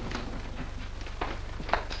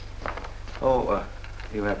 Oh,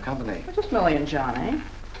 you have company. Well, just Millie and Johnny.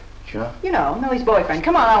 Sure. You know, Millie's boyfriend.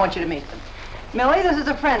 Come on, I want you to meet them. Millie, this is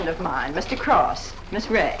a friend of mine, Mr. Cross, Miss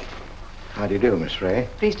Ray. How do you do, Miss Ray?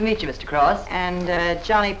 Pleased to meet you, Mr. Cross. And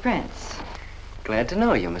Johnny Prince. Glad to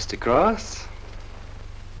know you, Mr. Cross.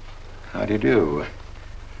 How do you do?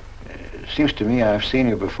 Seems to me I've seen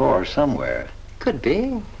you before somewhere. Could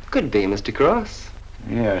be. Could be, Mr. Cross.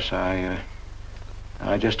 Yes, I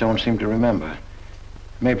just don't seem to remember.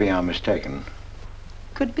 Maybe I'm mistaken.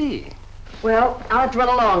 Could be. Well, I'll have to run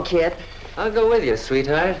along, kid. I'll go with you,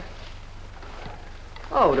 sweetheart.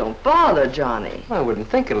 Oh, don't bother, Johnny. I wouldn't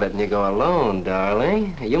think of letting you go alone,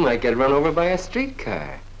 darling. You might get run over by a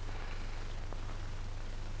streetcar.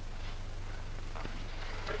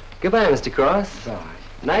 Goodbye, Mr. Cross. Bye.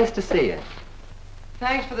 Nice to see you.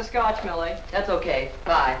 Thanks for the scotch, Millie. That's okay.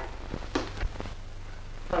 Bye.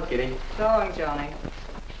 Come on, Kitty. So long, Johnny.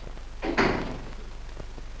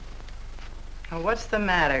 Now, what's the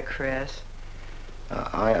matter, Chris?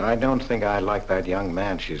 I don't think I like that young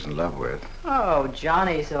man she's in love with. Oh,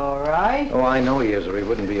 Johnny's all right. Oh, I know he is, or he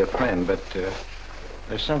wouldn't be a friend, but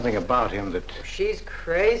there's something about him that... She's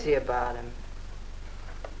crazy about him.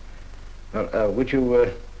 Would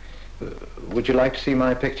you like to see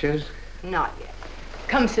my pictures? Not yet.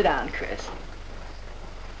 Come sit down, Chris.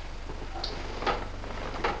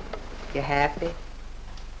 You happy?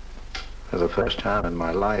 For the first time in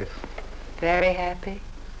my life. Very happy?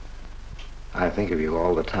 I think of you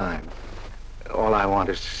all the time. All I want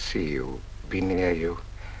is to see you, be near you.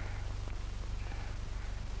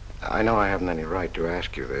 I know I haven't any right to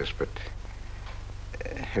ask you this, but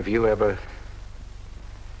have you ever...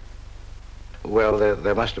 Well,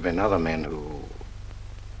 there must have been other men who...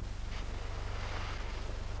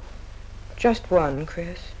 Just one,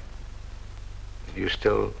 Chris. You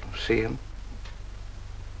still see him?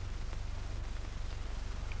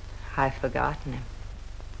 I've forgotten him.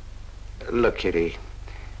 Look, Kitty,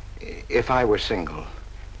 if I were single,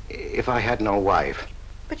 if I had no wife...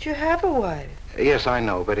 But you have a wife. Yes, I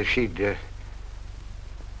know, but if she'd...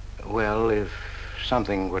 well, if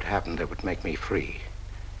something would happen that would make me free...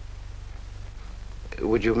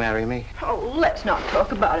 Would you marry me? Oh, let's not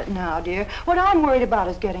talk about it now, dear. What I'm worried about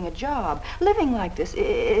is getting a job. Living like this,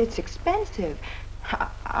 it's expensive.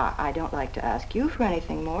 I don't like to ask you for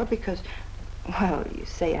anything more because, well, you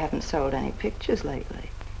say you haven't sold any pictures lately.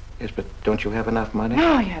 Yes, but don't you have enough money?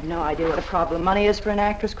 No, you have no idea what a problem money is for an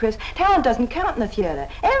actress, Chris. Talent doesn't count in the theater.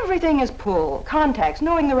 Everything is pull, contacts,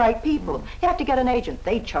 knowing the right people. You have to get an agent.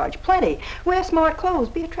 They charge plenty. Wear smart clothes.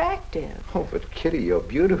 Be attractive. Oh, but Kitty, you're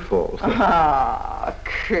beautiful. Ah,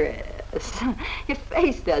 Chris. Your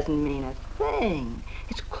face doesn't mean a thing.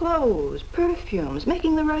 It's clothes, perfumes,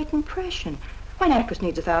 making the right impression. Why, an actress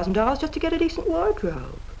needs $1,000 just to get a decent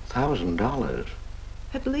wardrobe. $1,000?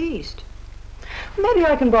 At least. Maybe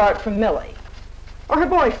I can borrow it from Millie. Or her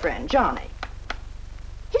boyfriend, Johnny.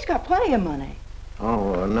 He's got plenty of money.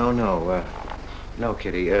 Oh, no. No,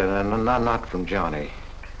 Kitty, not from Johnny.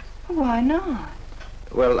 Why not?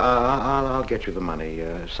 Well, I'll get you the money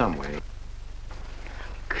some way.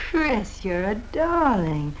 Chris, you're a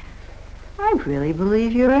darling. I really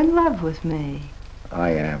believe you're in love with me.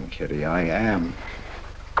 I am, Kitty, I am.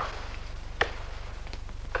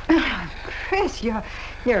 Chris,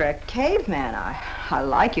 you're a caveman. I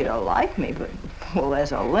like you to like me, but, well,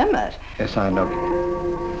 there's a limit. Yes, I know.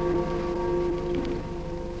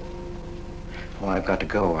 Well, I've got to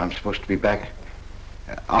go. I'm supposed to be back.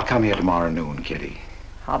 I'll come here tomorrow noon, Kitty.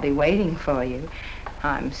 I'll be waiting for you.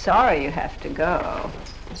 I'm sorry you have to go.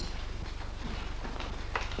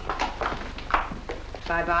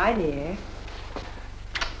 Bye-bye, dear.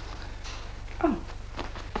 Oh,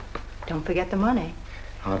 don't forget the money.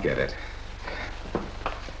 I'll get it.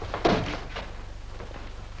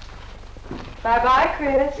 Bye-bye,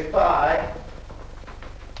 Chris. Goodbye.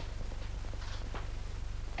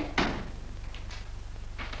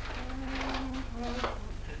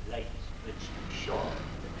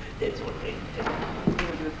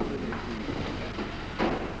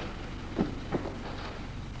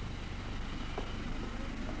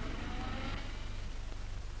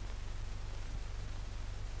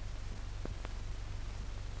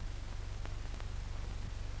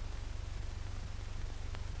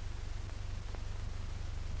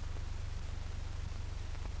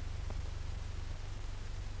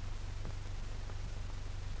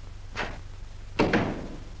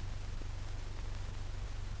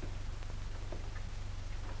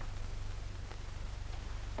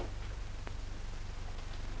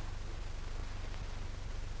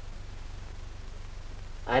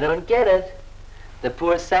 I don't get it. The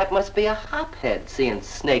poor sap must be a hophead seeing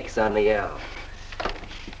snakes on the L.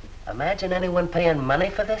 Imagine anyone paying money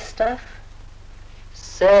for this stuff.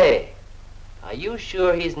 Say, are you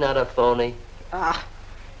sure he's not a phony? Ah,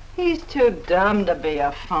 he's too dumb to be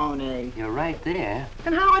a phony. You're right there.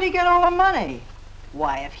 And how would he get all the money?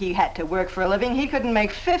 Why, if he had to work for a living, he couldn't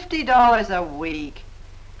make $50 a week.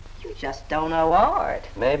 You just don't know art.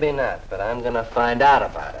 Maybe not, but I'm gonna find out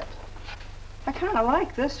about it. I kind of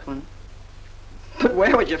like this one. But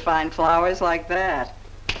where would you find flowers like that?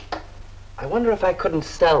 I wonder if I couldn't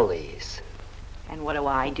sell these. And what do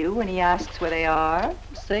I do when he asks where they are?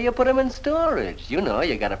 Say you put them in storage. You know,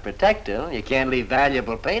 you gotta protect them. You can't leave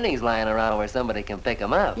valuable paintings lying around where somebody can pick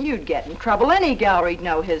them up. You'd get in trouble. Any gallery'd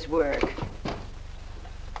know his work.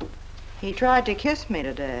 He tried to kiss me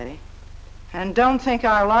today. And don't think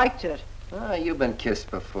I liked it. Oh, you've been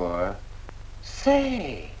kissed before.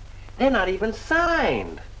 Say, they're not even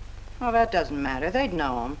signed. Oh, that doesn't matter. They'd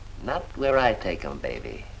know him. Not where I take them,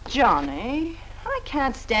 baby. Johnny, I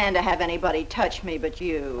can't stand to have anybody touch me but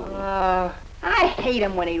you. I hate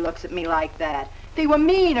him when he looks at me like that. If he were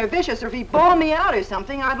mean or vicious or if he bawled me out or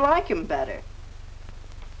something, I'd like him better.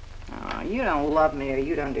 Oh, you don't love me or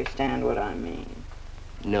you'd understand what I mean.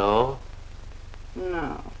 No?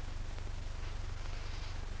 No.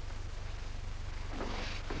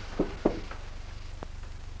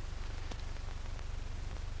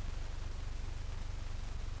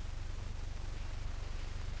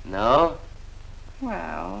 No?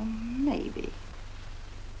 Well, maybe.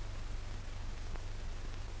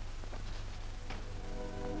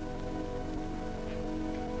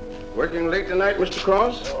 Working late tonight, Mr.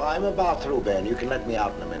 Cross? Oh, I'm about through, Ben. You can let me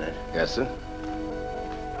out in a minute. Yes, sir.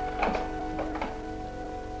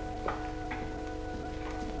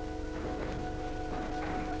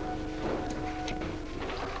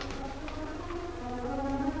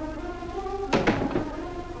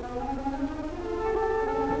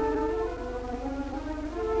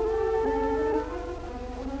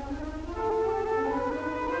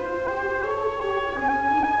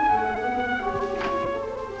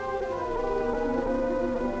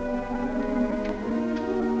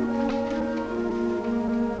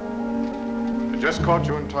 Just caught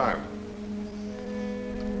you in time.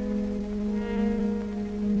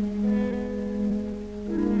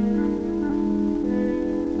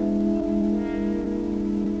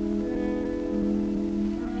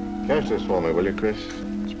 Cash this for me, will you, Chris?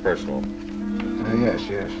 It's personal. Yes.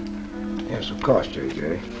 Yes, of course,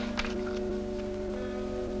 J.J.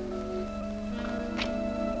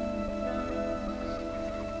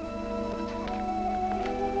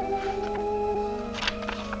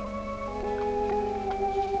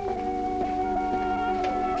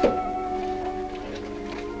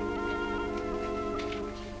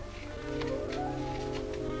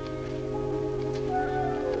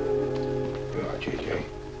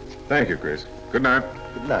 Thank you, Chris. Good night.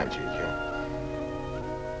 Good night, J.J.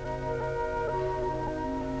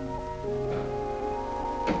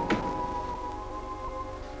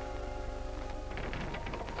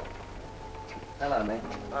 Hello, mate.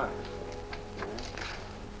 Hi.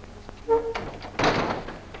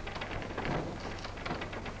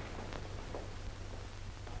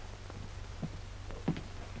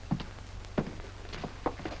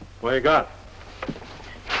 What you got?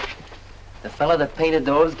 The fella that painted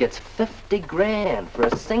those gets 50 grand for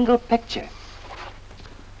a single picture.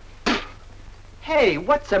 Hey,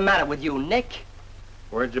 what's the matter with you, Nick?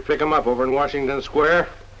 Where'd you pick 'em up? Over in Washington Square?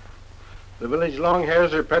 The village long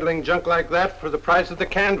hairs are peddling junk like that for the price of the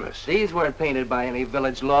canvas. These weren't painted by any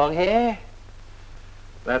village long hair.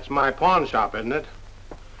 That's my pawn shop, isn't it?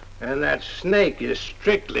 And that snake is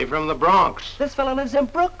strictly from the Bronx. This fella lives in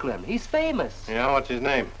Brooklyn. He's famous. Yeah, what's his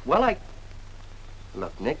name? Well,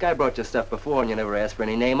 Look, Nick, I brought you stuff before and you never asked for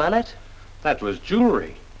any name on it. That was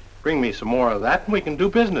jewelry. Bring me some more of that and we can do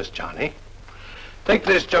business, Johnny. Take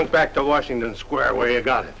this junk back to Washington Square where you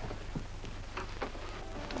got it.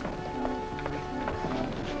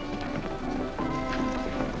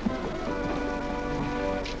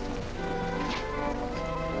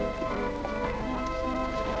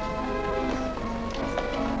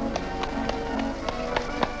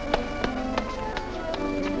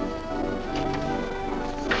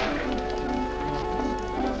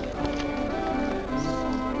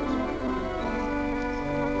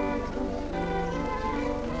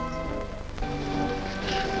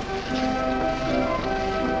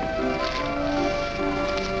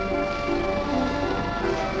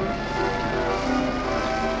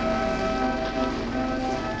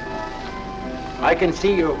 I can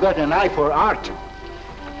see you've got an eye for art.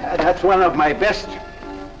 That's one of my best.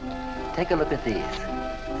 Take a look at these.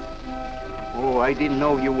 Oh, I didn't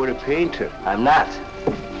know you were a painter. I'm not.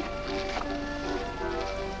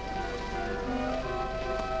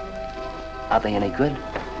 Are they any good?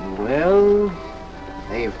 Well,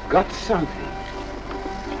 they've got something.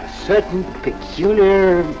 A certain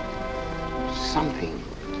peculiar something,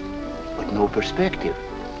 but no perspective.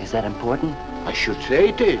 Is that important? I should say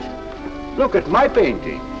it is. Look at my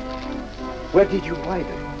painting. Where did you buy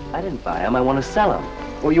them? I didn't buy them. I want to sell them.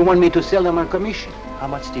 Oh, you want me to sell them on commission? How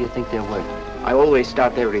much do you think they're worth? I always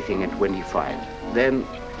start everything at 25. Then,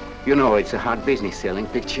 you know, it's a hard business selling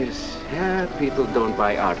pictures. Yeah, people don't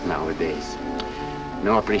buy art nowadays.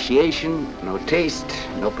 No appreciation, no taste,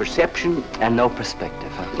 no perception. And no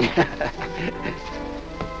perspective, huh?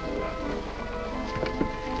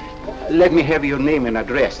 Let me have your name and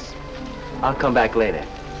address. I'll come back later.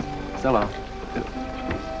 So long.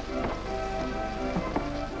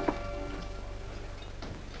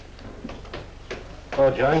 Oh,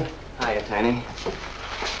 Joan. Hiya, Tiny.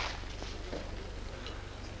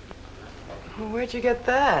 Well, where'd you get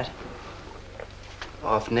that?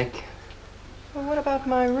 Off Nick. Well, what about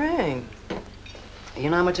my ring? You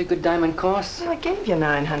know how much a good diamond costs? Well, I gave you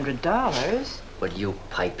 $900. Would you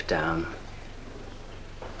pipe down?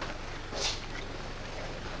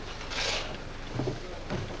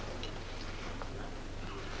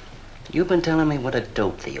 You've been telling me what a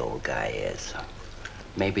dope the old guy is.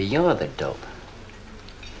 Maybe you're the dope.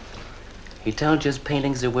 He told you his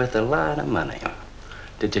paintings are worth a lot of money.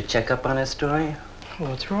 Did you check up on his story?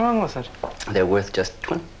 What's wrong with it? They're worth just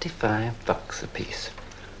 $25 a piece.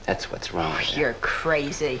 That's what's wrong with You're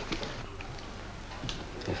crazy.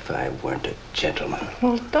 If I weren't a gentleman.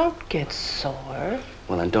 Well, don't get sore.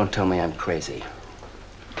 Well, then don't tell me I'm crazy.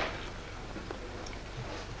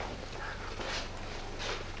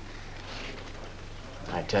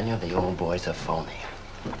 I tell you, the old boy's a phony.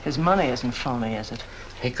 His money isn't phony, is it?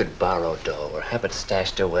 He could borrow dough or have it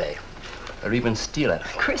stashed away. Or even steal it.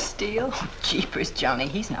 Chris steal? Jeepers, Johnny,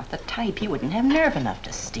 he's not the type. He wouldn't have nerve enough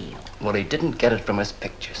to steal. Well, he didn't get it from his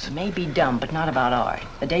pictures. He may be dumb, but not about art.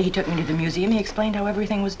 The day he took me to the museum, he explained how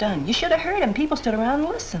everything was done. You should have heard him. People stood around and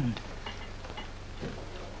listened.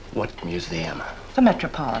 What museum? The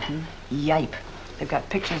Metropolitan. Yipe. They've got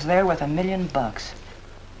pictures there worth $1 million.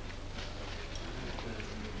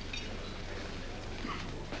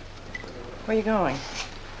 Where are you going?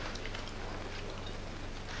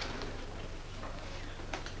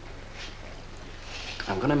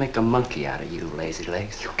 I'm gonna make a monkey out of you, lazy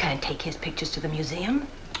legs. You can't take his pictures to the museum.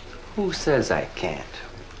 Who says I can't?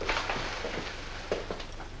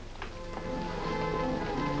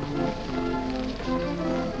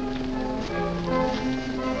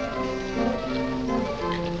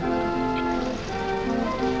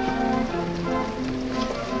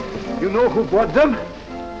 You know who bought them?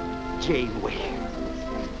 Janeway.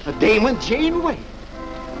 A Damon Janeway.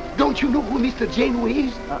 Don't you know who Mr. Janeway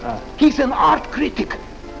is? He's an art critic.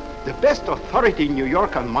 The best authority in New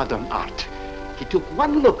York on modern art. He took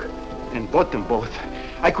one look and bought them both.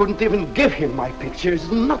 I couldn't even give him my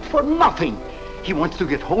pictures, not for nothing. He wants to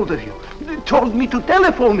get hold of you. Told me to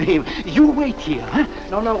telephone him. You wait here, huh?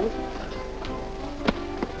 No.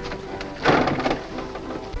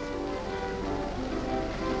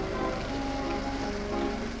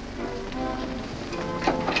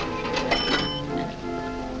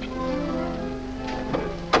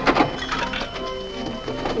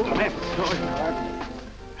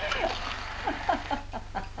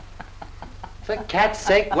 For cat's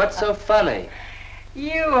sake, what's so funny?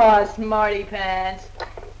 You are smarty pants.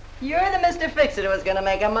 You're the Mr. Fix-It who was gonna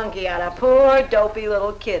make a monkey out of poor, dopey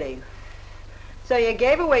little kitty. So you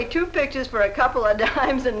gave away 2 pictures for a couple of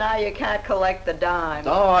dimes, and now you can't collect the dime.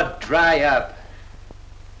 Oh, dry up.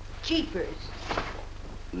 Jeepers.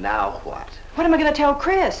 Now what? What am I gonna tell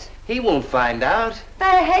Chris? He won't find out. The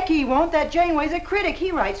heck he won't. That Janeway's a critic.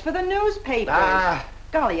 He writes for the newspapers. Ah.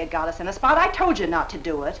 Golly, you got us in a spot. I told you not to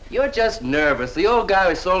do it. You're just nervous. The old guy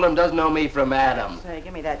who sold him doesn't know me from Adam. Say,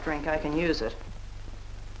 give me that drink. I can use it.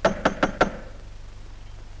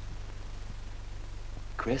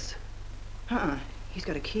 Chris? He's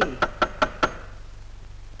got a key.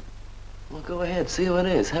 Well, go ahead. See who it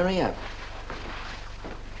is. Hurry up.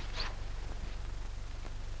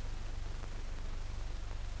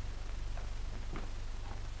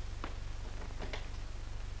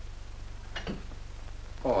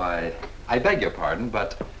 Oh, I beg your pardon,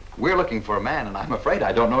 but we're looking for a man, and I'm afraid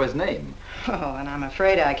I don't know his name. Oh, and I'm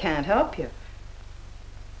afraid I can't help you.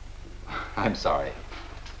 I'm sorry.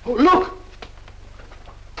 Oh, look!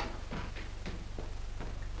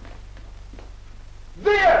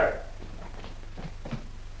 There!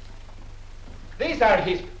 These are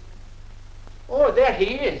his... Oh, there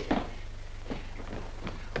he is.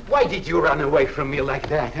 Why did you run away from me like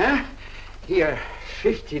that, huh? Here,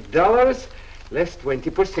 $50, less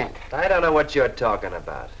 20%. I don't know what you're talking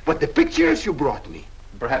about. But the pictures you brought me.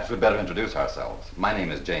 Perhaps we'd better introduce ourselves. My name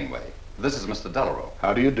is Janeway. This is Mr. Delarue.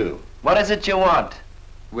 How do you do? What is it you want?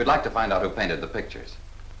 We'd like to find out who painted the pictures.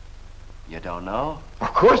 You don't know?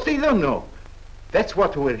 Of course they don't know. That's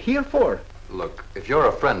what we're here for. Look, if you're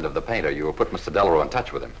a friend of the painter, you will put Mr. Delarue in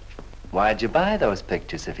touch with him. Why'd you buy those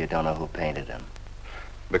pictures if you don't know who painted them?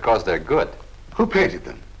 Because they're good. Who painted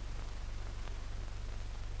them?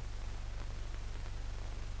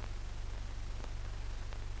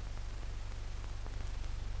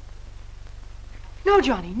 No,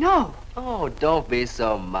 Johnny, no. Oh, don't be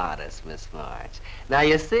so modest, Miss March. Now,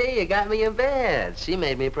 you see, you got me in bed. She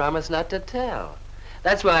made me promise not to tell.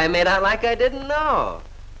 That's why I made out like I didn't know.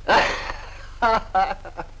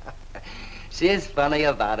 She's funny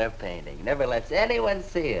about her painting. Never lets anyone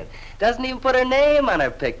see it. Doesn't even put her name on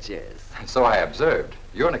her pictures. So I observed.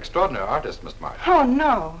 You're an extraordinary artist, Miss March. Oh,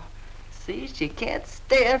 no. See, she can't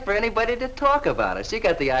stand for anybody to talk about her. She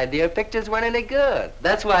got the idea pictures weren't any good.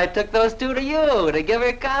 That's why I took those two to you, to give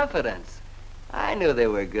her confidence. I knew they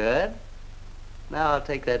were good. Now I'll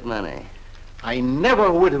take that money. I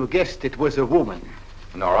never would have guessed it was a woman.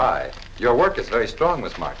 Nor I. Your work is very strong,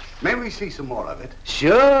 Miss March. May we see some more of it?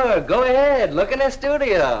 Sure, go ahead. Look in the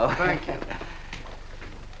studio. Thank you.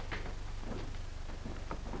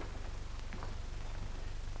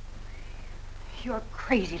 You're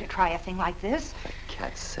crazy to try a thing like this. For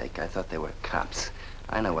cat's sake, I thought they were cops.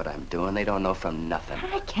 I know what I'm doing. They don't know from nothing.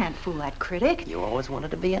 I can't fool that critic. You always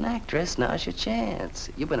wanted to be an actress. Now's your chance.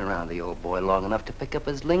 You've been around the old boy long enough to pick up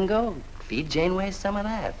his lingo. Feed Janeway some of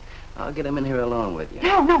that. I'll get him in here alone with you.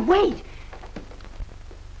 No, wait.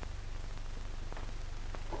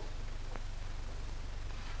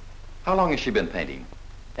 How long has she been painting?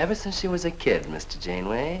 Ever since she was a kid, Mr.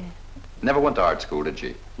 Janeway. Never went to art school, did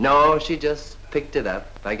she? No, she just picked it up.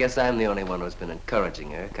 I guess I'm the only one who's been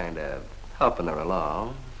encouraging her, kind of helping her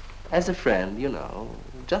along. As a friend, you know,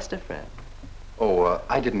 just a friend. Oh,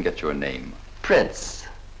 I didn't get your name. Prince.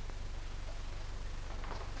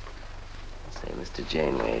 Say, Mr.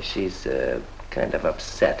 Janeway, she's kind of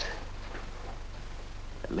upset.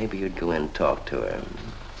 Maybe you'd go in and talk to her.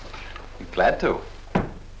 Glad to.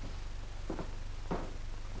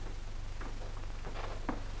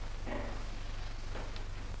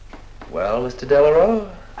 Well, Mr.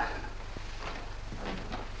 Delarue?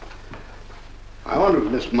 I wonder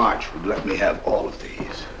if Miss March would let me have all of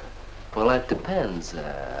these. Well, that depends.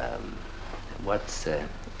 What's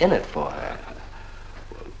in it for her?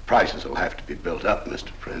 Well, prices will have to be built up,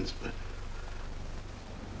 Mr. Prince, but...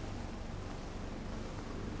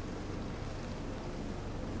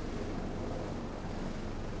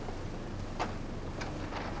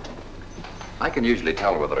 I can usually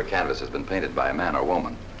tell whether a canvas has been painted by a man or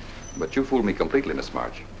woman. But you fooled me completely, Miss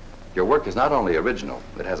March. Your work is not only original,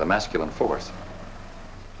 it has a masculine force.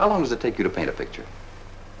 How long does it take you to paint a picture?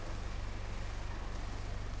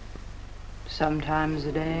 Sometimes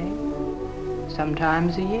a day,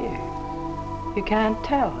 sometimes a year. You can't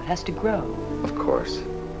tell. It has to grow. Of course.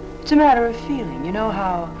 It's a matter of feeling. You know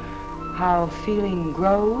how feeling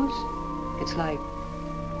grows? It's like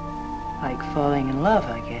falling in love,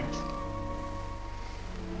 I guess.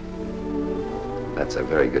 That's a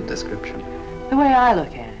very good description. The way I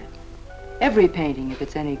look at it, every painting, if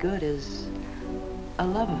it's any good, is a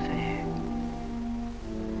love affair.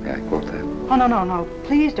 May I quote that? Oh, no.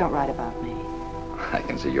 Please don't write about me. I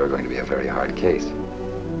can see you're going to be a very hard case.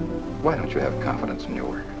 Why don't you have confidence in your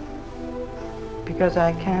work? Because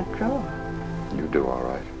I can't draw. You do all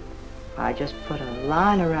right. I just put a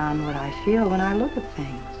line around what I feel when I look at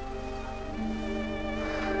things.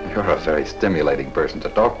 You're a very stimulating person to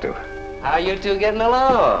talk to. How you two getting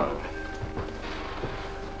along?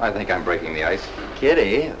 I think I'm breaking the ice.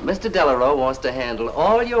 Kitty, Mr. Delarue wants to handle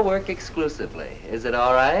all your work exclusively. Is it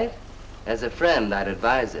all right? As a friend, I'd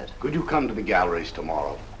advise it. Could you come to the galleries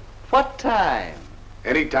tomorrow? What time?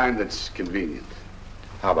 Any time that's convenient.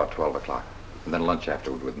 How about 12 o'clock? And then lunch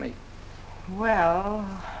afterward with me. Well,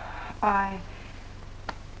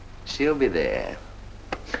 She'll be there.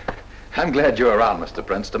 I'm glad you're around, Mr.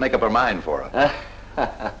 Prince, to make up her mind for her.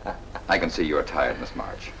 I can see you're tired, Miss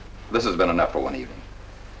March. This has been enough for one evening.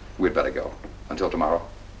 We'd better go. Until tomorrow.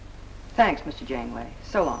 Thanks, Mr. Janeway.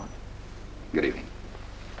 So long. Good evening.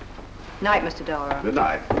 Night, Mr. Delarue. Good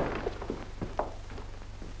night.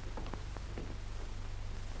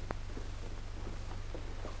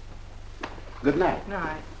 Good night.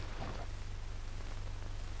 Night.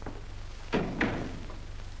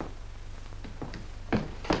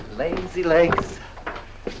 Lazy legs.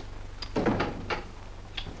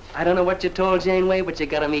 I don't know what you told Janeway, but you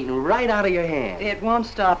got 'em eating right out of your hand. It won't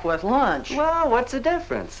stop with lunch. Well, what's the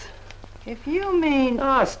difference? If you mean...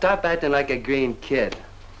 Oh, stop acting like a green kid.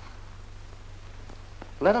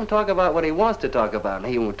 Let him talk about what he wants to talk about, and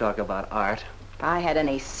he won't talk about art. If I had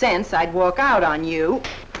any sense, I'd walk out on you.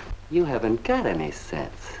 You haven't got any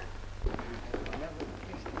sense.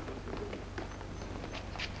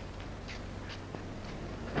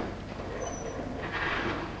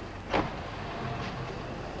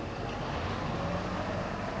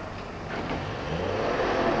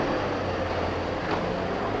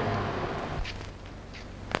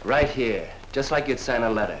 Right here, just like you'd sign a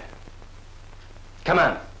letter. Come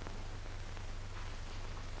on.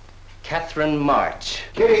 Catherine March.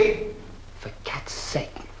 Kitty! For cat's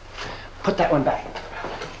sake. Put that one back.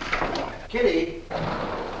 Kitty!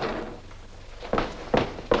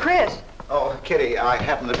 Chris! Oh, Kitty, I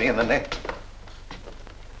happen to be in the nick.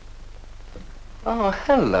 Oh,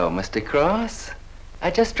 hello, Mr. Cross.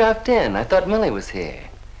 I just dropped in. I thought Millie was here.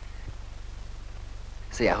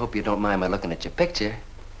 See, I hope you don't mind my looking at your picture.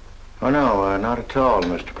 Oh, no, not at all,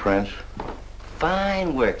 Mr. Prince.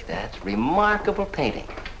 Fine work, that. Remarkable painting.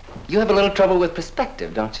 You have a little trouble with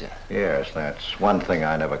perspective, don't you? Yes, that's one thing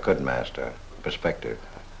I never could master. Perspective.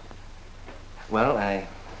 Well, I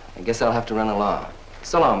guess I'll have to run along.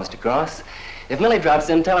 So long, Mr. Cross. If Millie drops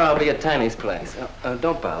in, tell her I'll be at Tiny's place.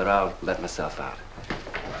 Don't bother. I'll let myself out.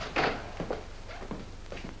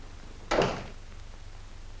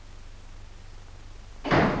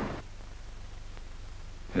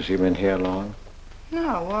 Has he been here long?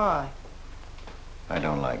 No, why? I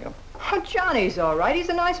don't like him. Oh, Johnny's all right. He's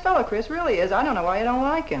a nice fellow, Chris, really is. I don't know why you don't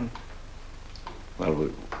like him. Well,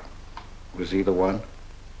 was he the one?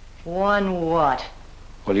 One what?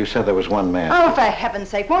 Well, you said there was one man. Oh, for heaven's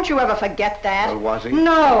sake, won't you ever forget that? Well, was he?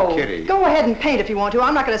 No. Kitty. Go ahead and paint if you want to.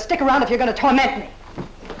 I'm not going to stick around if you're going to torment me.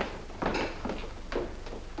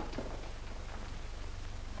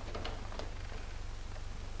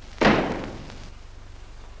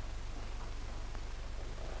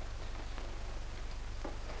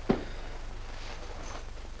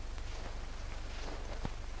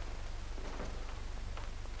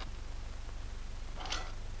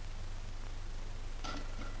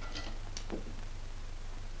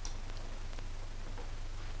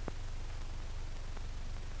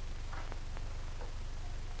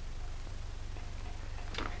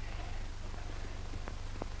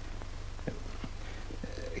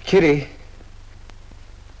 Kitty.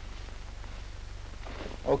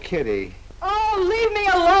 Oh, Kitty. Oh, leave me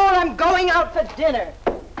alone. I'm going out for dinner.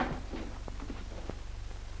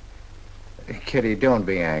 Kitty, don't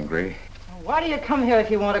be angry. Why do you come here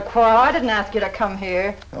if you want to quarrel? I didn't ask you to come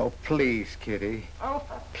here. Oh, please, Kitty. Oh,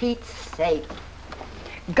 for Pete's sake.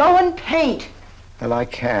 Go and paint. Well, I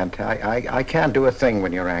can't. I can't do a thing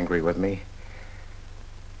when you're angry with me.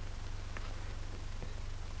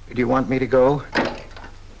 Do you want me to go?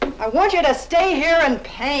 I want you to stay here and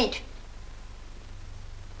paint.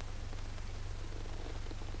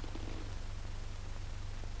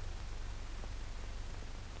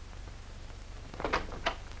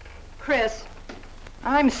 Chris,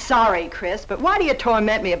 I'm sorry, Chris, but why do you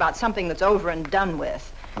torment me about something that's over and done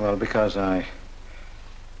with? Well, because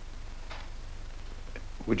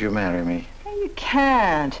Would you marry me? You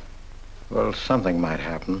can't. Well, something might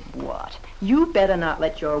happen. What? You better not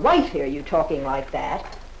let your wife hear you talking like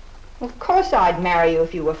that. Of course I'd marry you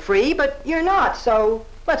if you were free, but you're not, so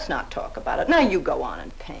let's not talk about it. Now you go on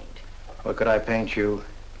and paint. Well, could I paint you?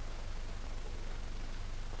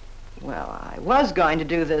 Well, I was going to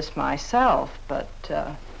do this myself, but,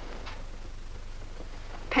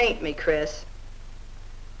 paint me, Chris.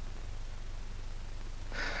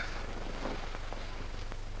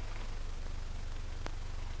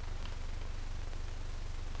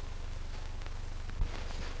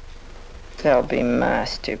 They'll be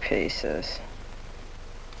masterpieces.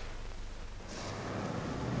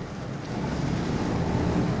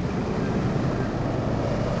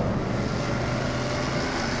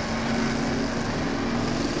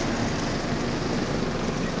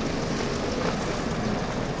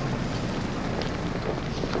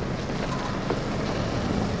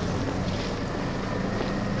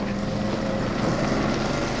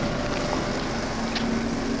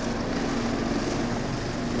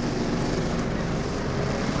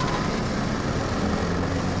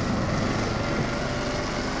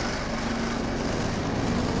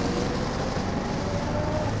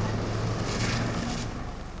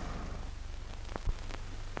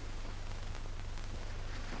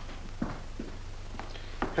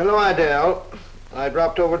 Hello, Adele. I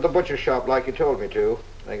dropped over to the butcher shop like you told me to.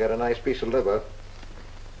 I got a nice piece of liver.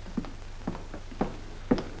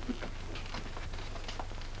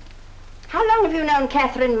 How long have you known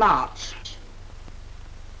Catherine March?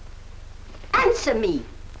 Answer me.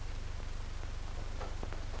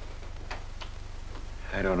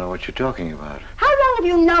 I don't know what you're talking about. How long have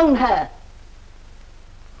you known her?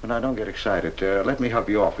 Well, now, don't get excited. Let me help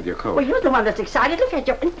you off with your coat. Well, you're the one that's excited. Look at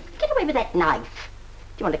you. Get away with that knife.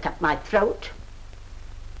 Do you want to cut my throat?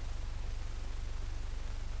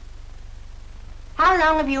 How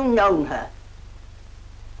long have you known her?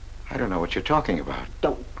 I don't know what you're talking about.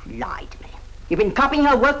 Don't lie to me. You've been copying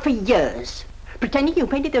her work for years. Pretending you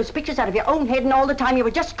painted those pictures out of your own head, and all the time you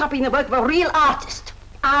were just copying the work of a real artist.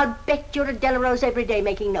 I'll bet you're at Delarose every day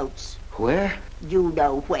making notes. Where? You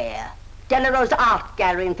know where. Delarose Art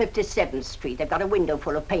Gallery in 57th Street. They've got a window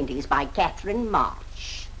full of paintings by Catherine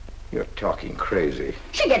March. You're talking crazy.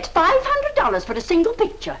 She gets $500 for a single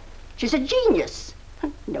picture. She's a genius.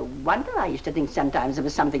 No wonder I used to think sometimes there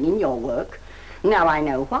was something in your work. Now I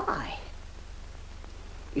know why.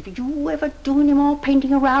 If you ever do any more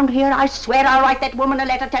painting around here, I swear I'll write that woman a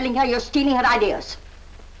letter telling her you're stealing her ideas.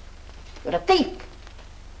 You're a thief.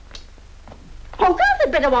 Oh, God,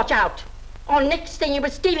 they'd better watch out. Or next thing you were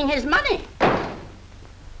stealing his money.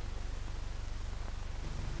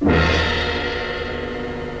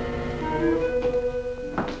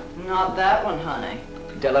 Not that one, honey.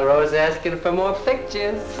 Delarose asking for more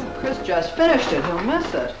pictures. Chris just finished it. He'll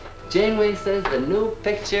miss it. Janeway says the new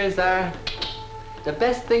pictures are the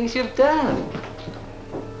best things you've done.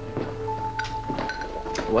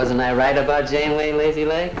 Wasn't I right about Janeway, Lazy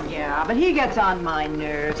Legs? Yeah, but he gets on my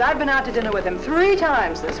nerves. I've been out to dinner with him 3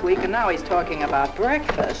 times this week, and now he's talking about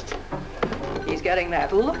breakfast. He's getting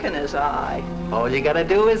that look in his eye. All you gotta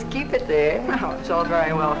do is keep it there. Well, it's all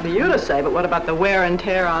very well for you to say, but what about the wear and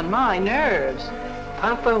tear on my nerves?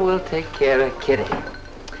 Papa will take care of Kitty.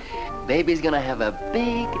 Baby's gonna have a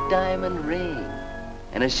big diamond ring,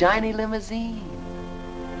 and a shiny limousine,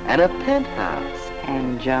 and a penthouse.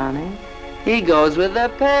 And Johnny? He goes with the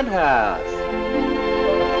penthouse.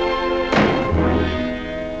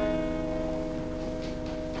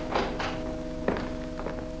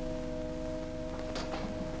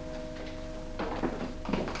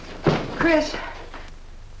 Chris.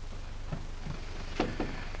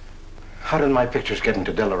 How did my pictures get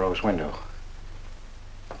into Delarose's window?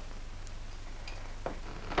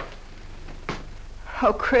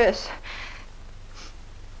 Oh, Chris.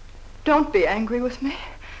 Don't be angry with me.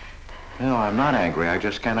 No, I'm not angry. I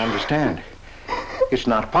just can't understand. It's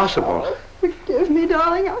not possible. Forgive me,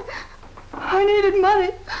 darling. I needed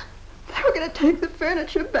money. They were going to take the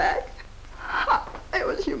furniture back. It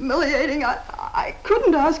was humiliating. I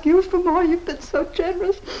couldn't ask you for more. You've been so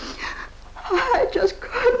generous. I just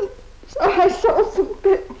couldn't. So I sold some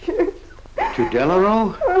pictures. To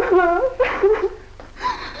Delarose? Uh-huh.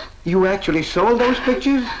 You actually sold those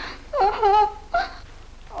pictures? Uh-huh.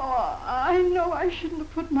 Oh, I know I shouldn't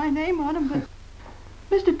have put my name on them, but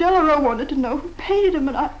Mr. Delarose wanted to know who painted them,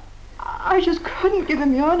 and I just couldn't give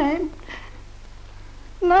him your name.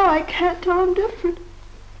 Now I can't tell him different.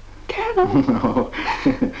 Can I? No.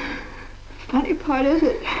 Funny part is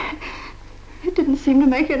it didn't seem to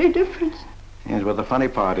make any difference. Yes, well, the funny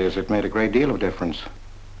part is it made a great deal of difference.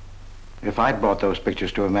 If I'd bought those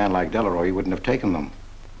pictures to a man like Delarose, he wouldn't have taken them.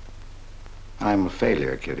 I'm a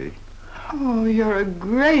failure, Kitty. Oh, you're a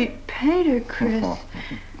great painter, Chris.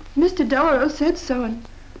 Mr. Delarose said so, and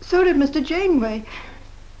so did Mr. Janeway.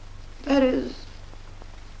 That is,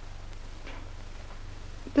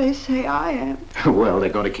 they say I am. Well, they're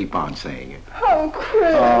going to keep on saying it. Oh,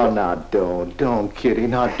 Chris. Oh, now don't, Kitty.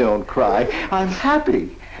 Now don't cry. I'm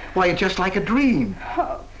happy. Why, you're just like a dream.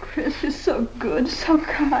 Oh, Chris, you're so good, so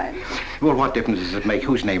kind. Well, what difference does it make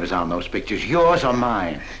whose name is on those pictures, yours or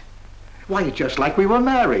mine? Why, you're just like we were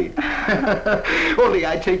married. Only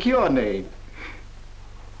I take your name.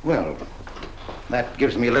 Well, that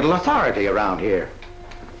gives me a little authority around here.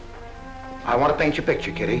 I want to paint your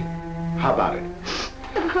picture, Kitty. How about it?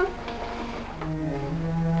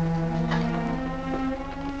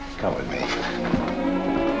 Come with me.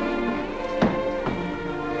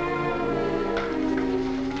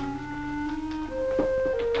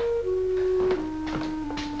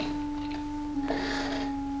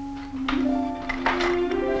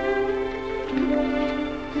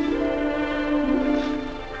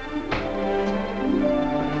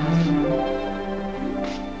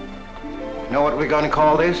 Know what we're going to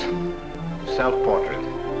call this? Self-portrait.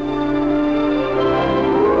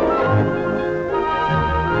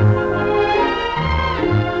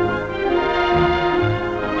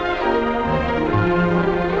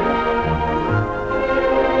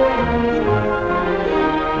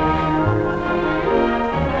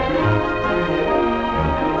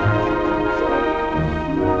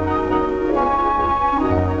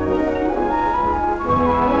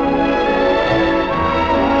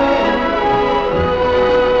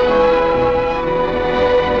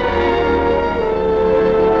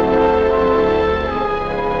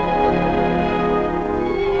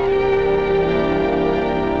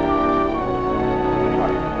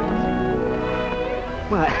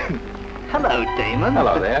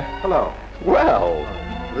 Hello. Well.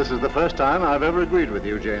 This is the first time I've ever agreed with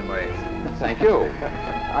you, Janeway. Thank you.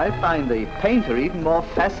 I find the painter even more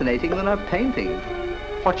fascinating than her painting.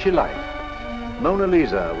 What's she like? Mona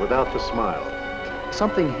Lisa without the smile.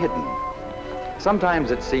 Something hidden. Sometimes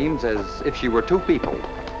it seems as if she were two people.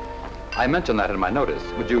 I mentioned that in my notice.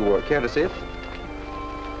 Would you care to see it?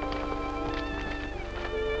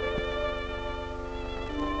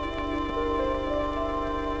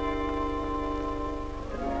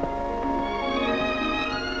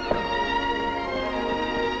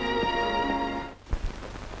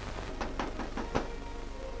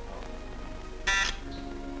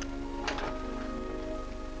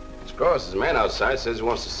 There's a man outside says he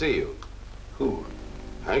wants to see you. Who?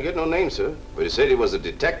 I didn't get no name, sir, but he said he was a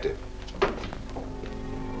detective.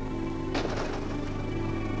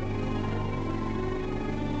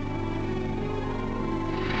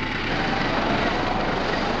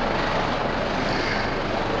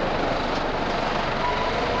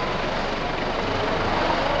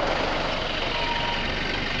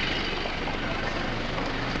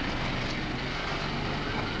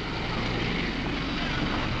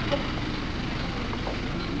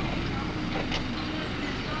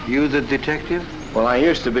 You the detective? Well, I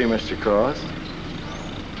used to be, Mr. Cross.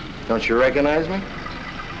 Don't you recognize me?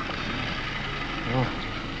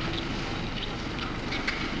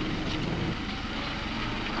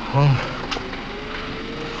 Oh.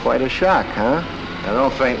 Quite a shock, huh? Now,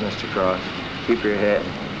 don't faint, Mr. Cross. Keep your head.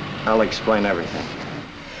 I'll explain everything.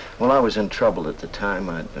 Well, I was in trouble at the time.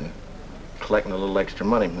 I'd been collecting a little extra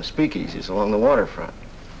money from the speakeasies along the waterfront.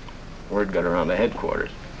 Word got around to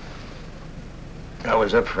headquarters. I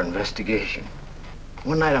was up for investigation.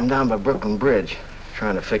 One night I'm down by Brooklyn Bridge,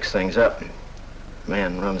 trying to fix things up. A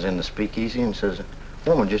man runs in the speakeasy and says, a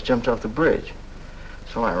woman just jumped off the bridge.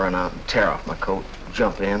 So I run out and tear off my coat,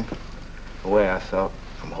 jump in. The way I felt,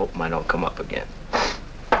 I'm hoping I don't come up again.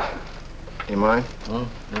 You mind? No.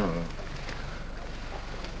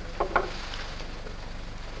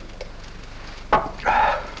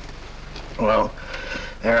 Well,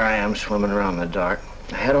 there I am swimming around in the dark.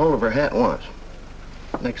 I had hold of her hat once.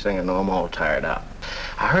 Next thing I know, I'm all tired out.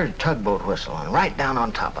 I heard a tugboat whistle and right down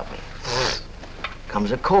on top of me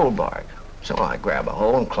comes a coal barge. So I grab a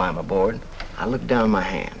hole and climb aboard. I look down my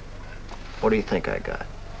hand. What do you think I got?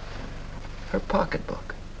 Her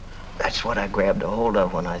pocketbook. That's what I grabbed a hold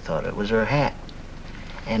of when I thought it was her hat.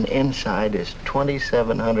 And inside is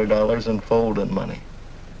 $2,700 in folding money.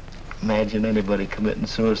 Imagine anybody committing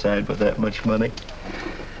suicide with that much money.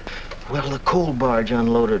 Well, the coal barge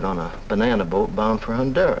unloaded on a banana boat bound for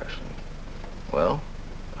Honduras. Well,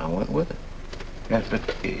 I went with it. Yes, but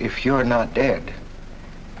if you're not dead,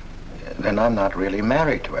 then I'm not really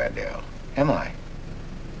married to Adele, am I?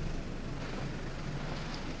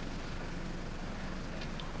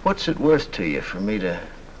 What's it worth to you for me to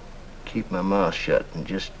keep my mouth shut and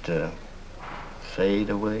just fade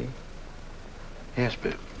away? Yes,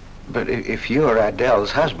 but if you're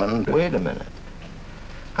Adele's husband... Wait a minute.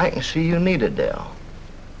 I can see you need Adele.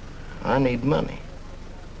 I need money.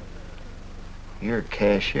 You're a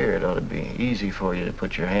cashier. It ought to be easy for you to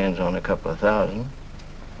put your hands on a couple of thousand.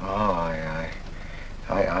 Oh,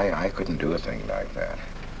 I couldn't do a thing like that.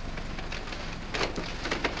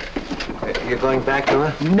 You're going back to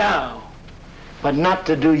her? No. But not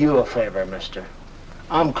to do you a favor, mister.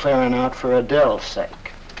 I'm clearing out for Adele's sake.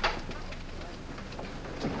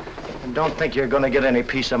 And don't think you're going to get any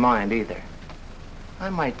peace of mind either. I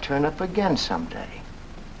might turn up again someday.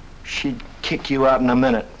 She'd kick you out in a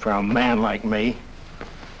minute for a man like me.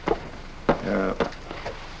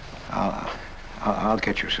 I'll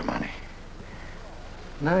get you some money.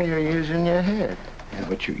 Now you're using your head. Yeah,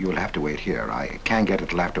 but you'll have to wait here. I can't get it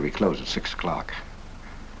till after we close at 6 o'clock.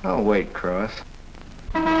 I'll wait, Cross.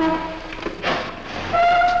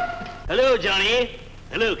 Hello, Johnny.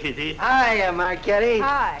 Hello, Kitty. Hi, Marquetti.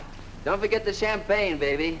 Hi. Don't forget the champagne,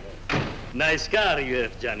 baby. Nice car you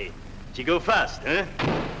have, Johnny. She go fast, huh?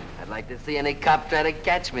 I'd like to see any cop try to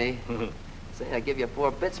catch me. Say, I'll give you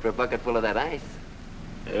 4 bits for a bucket full of that ice.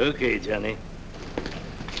 Okay, Johnny.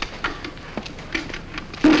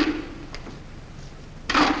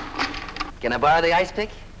 Can I borrow the ice pick?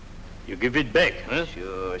 You give it back, huh?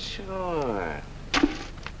 Sure.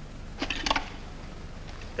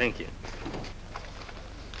 Thank you.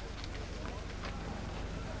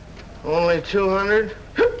 Only 200?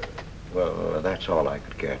 Well, that's all I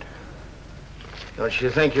could get. Don't you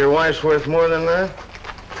think your wife's worth more than that?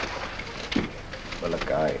 Well,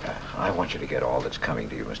 look, I want you to get all that's coming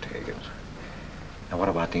to you, Mr. Higgins. Now, what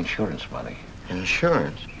about the insurance money?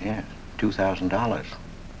 Insurance? Yeah, $2,000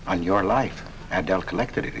 on your life. Adele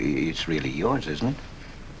collected it. It's really yours, isn't it?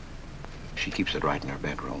 She keeps it right in her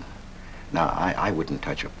bedroom. Now, I wouldn't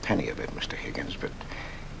touch a penny of it, Mr. Higgins, but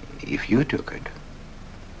if you took it,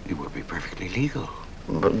 it would be perfectly legal.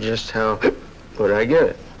 But just how would I get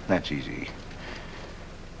it? That's easy.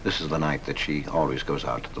 This is the night that she always goes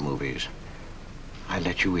out to the movies. I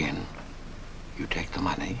let you in. You take the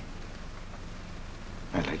money.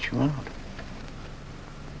 I let you out.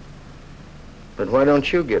 But why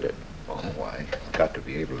don't you get it? Oh, I got to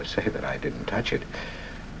be able to say that I didn't touch it.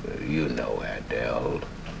 You know, Adele.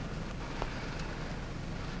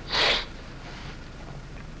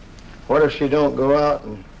 What if she don't go out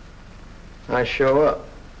and I show up?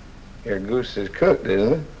 Your goose is cooked,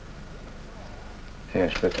 isn't it?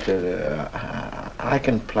 Yes, but I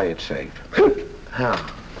can play it safe. How?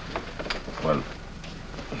 Well,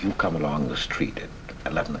 you come along the street at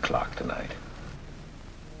 11 o'clock tonight.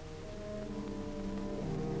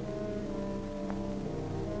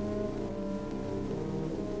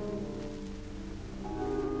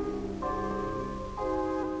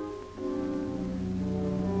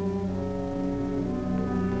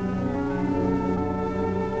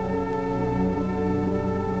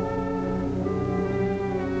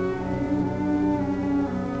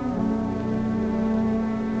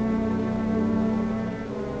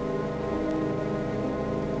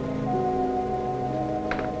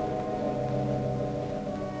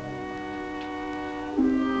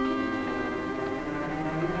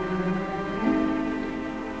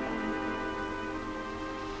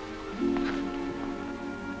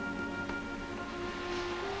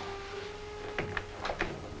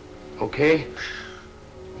 Okay?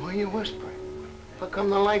 Why are you whispering? How come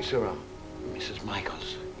the lights are on? Mrs.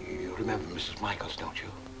 Michaels. You remember Mrs. Michaels, don't you?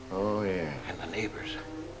 Oh, yeah. And the neighbors.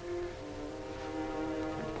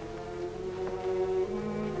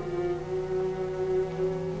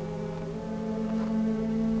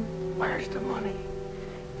 Where's the money?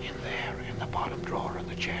 In there, in the bottom drawer of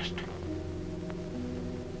the chest.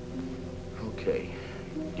 Okay.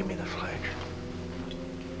 Give me the flash.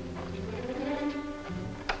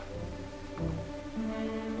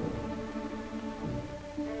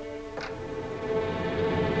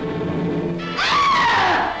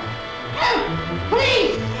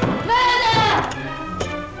 Please! Murder!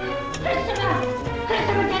 Christopher!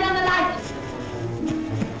 Christopher, get on the lights!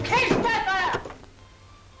 Christopher!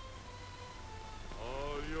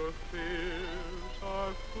 All your fears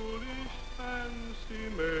are foolish fancy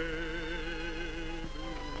maybe.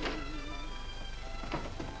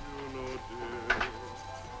 You know, dear,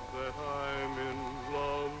 that I'm in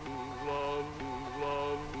love, love,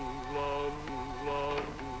 love, love,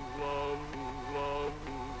 love, love, love,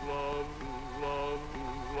 love, love,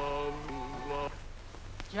 love, love.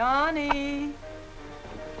 Johnny.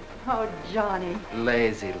 Oh, Johnny.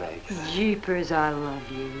 Lazy legs. Jeepers, I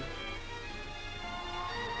love you.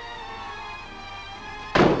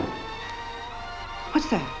 What's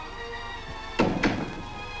that?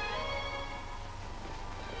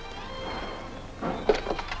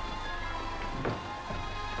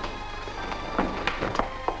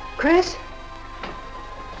 Chris?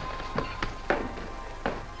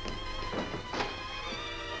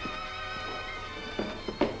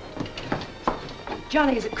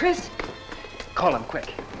 Johnny, is it Chris? Call him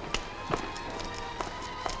quick.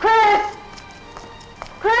 Chris!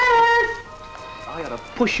 Chris! I ought to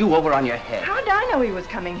push you over on your head. How'd I know he was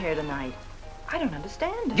coming here tonight? I don't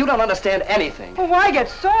understand it. You don't understand anything. Well, why get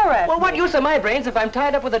sore at Well, me? what use are my brains if I'm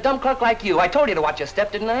tied up with a dumb clerk like you? I told you to watch your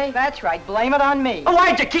step, didn't I? That's right. Blame it on me. Oh,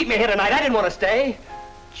 why'd you keep me here tonight? I didn't want to stay.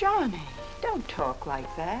 Johnny, don't talk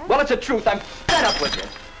like that. Well, it's the truth. I'm fed up with you.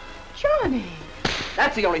 Johnny.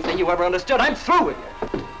 That's the only thing you ever understood. I'm through with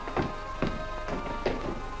you.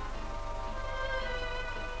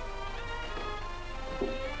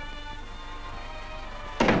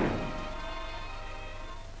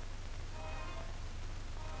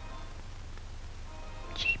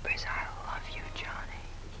 Jeepers, I love you, Johnny.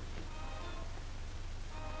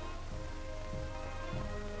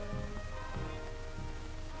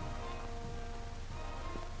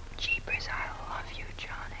 Jeepers, I love you,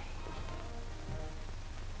 Johnny.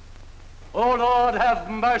 O Lord, have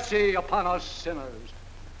mercy upon us sinners.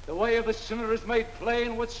 The way of the sinner is made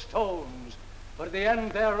plain with stones, but the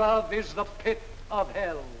end thereof is the pit of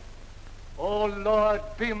hell. O Lord,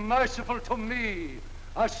 be merciful to me,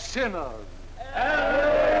 a sinner.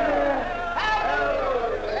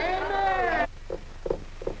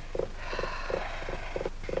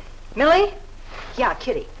 Millie? Yeah,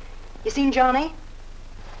 Kitty. You seen Johnny?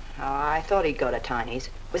 Oh, I thought he'd go to Tiny's.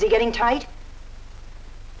 Was he getting tight?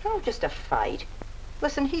 Oh, just a fight.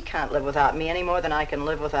 Listen, he can't live without me any more than I can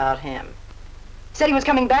live without him. Said he was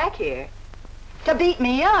coming back here. To beat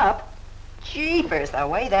me up? Jeepers, the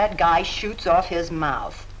way that guy shoots off his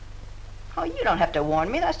mouth. Oh, you don't have to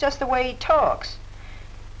warn me. That's just the way he talks.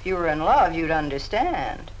 If you were in love, you'd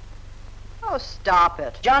understand. Oh, stop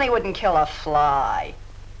it. Johnny wouldn't kill a fly.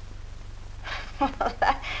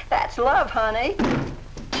 That's love, honey.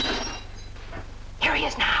 Here he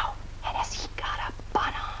is now. And has he got a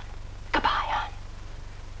bun on? Goodbye, hon.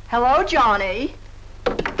 Hello, Johnny.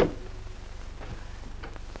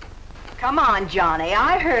 Come on, Johnny.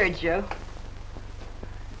 I heard you.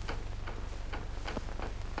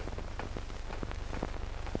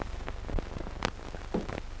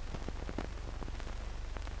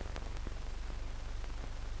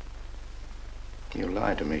 You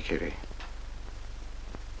lied to me, Kitty. It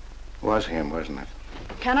was him, wasn't it?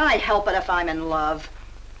 Can I help it if I'm in love?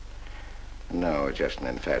 No, just an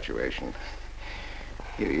infatuation.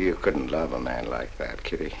 You couldn't love a man like that,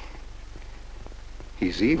 Kitty.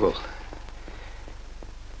 He's evil.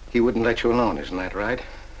 He wouldn't let you alone, isn't that right?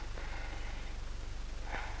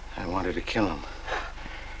 I wanted to kill him.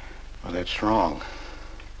 Well, that's wrong.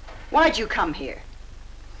 Why'd you come here?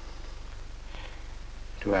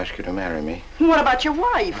 To ask you to marry me. What about your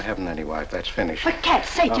wife? I haven't any wife. That's finished. For cat's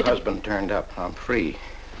sake, My you... husband turned up. I'm free.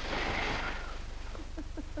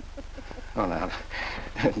 Oh, now,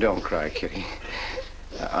 don't cry, Kitty.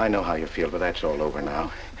 I know how you feel, but that's all over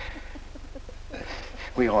now.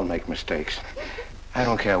 We all make mistakes. I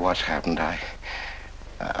don't care what's happened.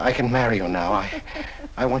 I can marry you now.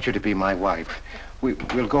 I want you to be my wife.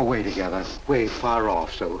 We'll go away together, way far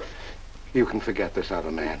off, so you can forget this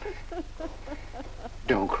other man.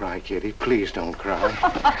 Don't cry, Kitty. Please don't cry.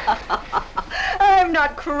 I'm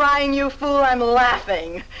not crying, you fool. I'm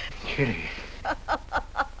laughing. Kitty.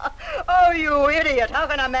 Oh, you idiot. How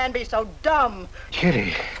can a man be so dumb?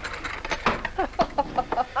 Kitty.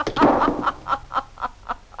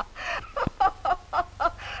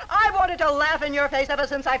 I wanted to laugh in your face ever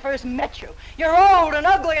since I first met you. You're old and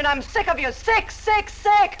ugly, and I'm sick of you. Sick, sick,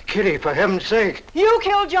 sick. Kitty, for heaven's sake. You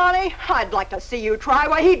killed Johnny? I'd like to see you try.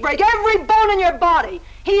 Why, he'd break every bone in your body.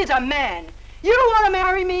 He's a man. You don't want to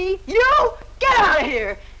marry me? You? Get out of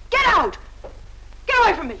here. Get out. Get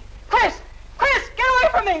away from me. Chris! Chris, get away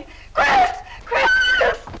from me. Chris! Chris!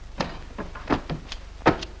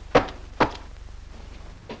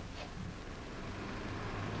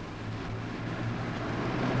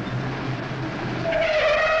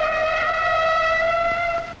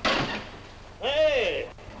 Hey!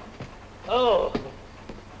 Oh,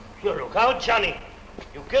 you look out, Johnny.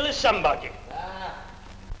 You kill somebody.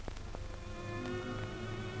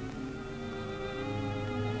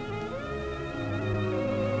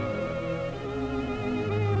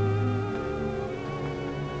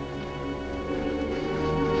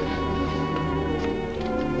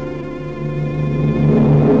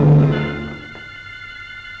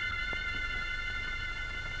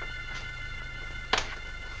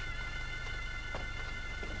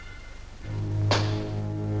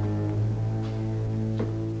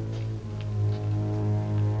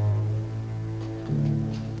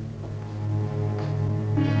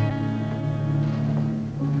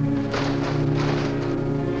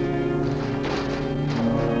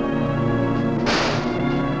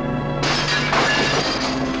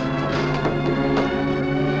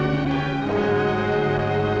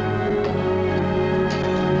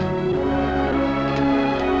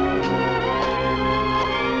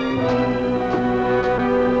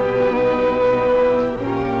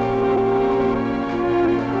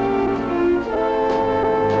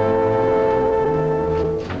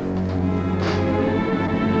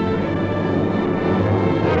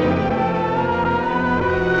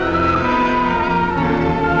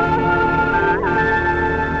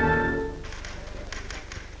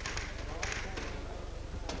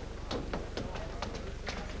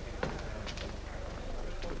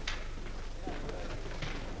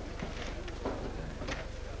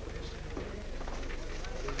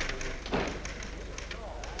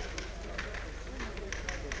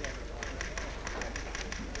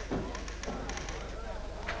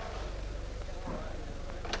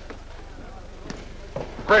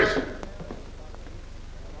 Chris.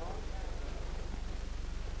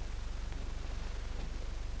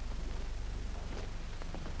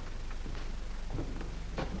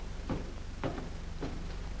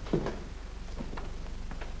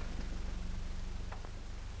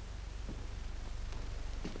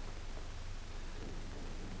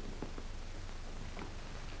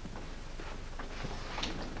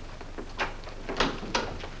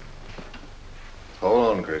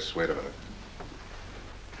 Hold on, Chris. Wait a minute.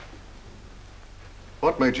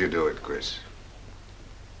 What made you do it, Chris?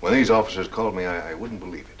 When these officers called me, I wouldn't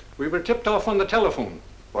believe it. We were tipped off on the telephone.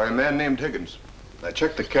 Why, a man named Higgins. I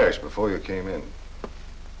checked the cash before you came in.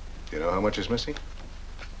 Do you know how much is missing?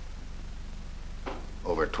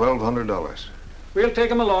 Over $1,200. We'll take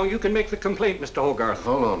him along. You can make the complaint, Mr. Hogarth.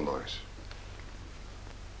 Hold on, boys.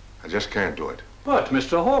 I just can't do it. But,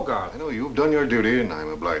 Mr. Hogarth... I know you've done your duty, and I'm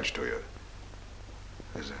obliged to you.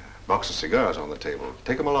 There's a box of cigars on the table.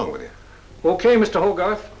 Take them along with you. Okay, Mr.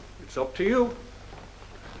 Hogarth. It's up to you.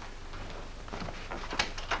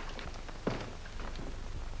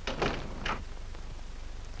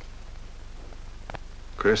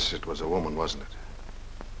 Chris, it was a woman, wasn't it?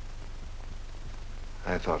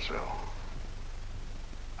 I thought so.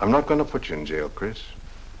 I'm not going to put you in jail, Chris.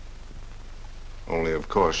 Only, of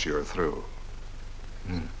course, you're through.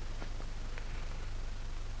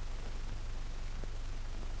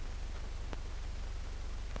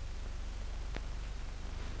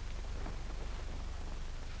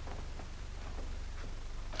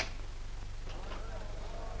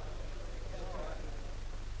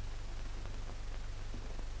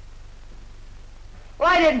 Well,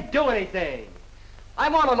 I didn't do anything. I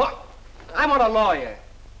want a lawyer.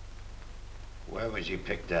 Where was he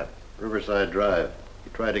picked up? Riverside Drive. He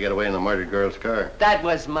tried to get away in the murdered girl's car. That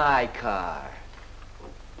was my car.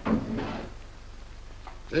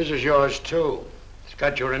 This is yours, too. It's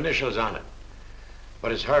got your initials on it.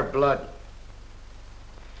 But it's her blood.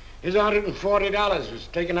 His $140 was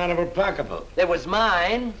taken out of her pocketbook. It was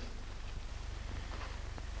mine.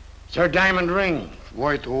 It's her diamond ring,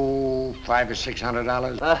 worth, $500 or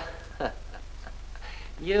 $600.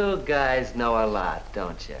 You guys know a lot,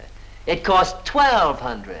 don't you? It cost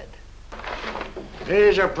 $1,200.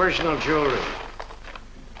 Here's her personal jewelry.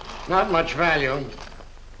 Not much value,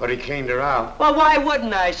 but he cleaned her out. Well, why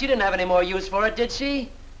wouldn't I? She didn't have any more use for it, did she?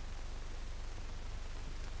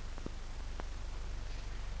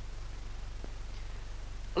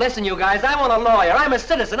 Listen, you guys, I want a lawyer. I'm a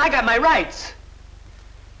citizen. I got my rights.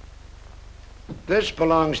 This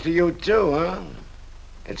belongs to you, too, huh?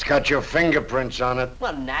 It's got your fingerprints on it.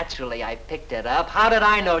 Well, naturally, I picked it up. How did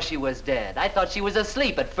I know she was dead? I thought she was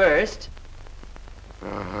asleep at first.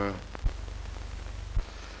 Uh-huh.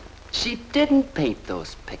 She didn't paint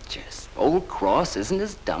those pictures. Old Cross isn't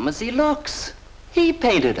as dumb as he looks. He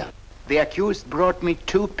painted them. The accused brought me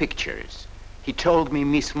 2 pictures. He told me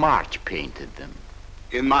Miss March painted them.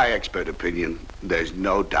 In my expert opinion, there's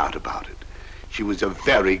no doubt about it. She was a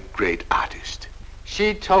very great artist.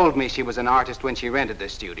 She told me she was an artist when she rented the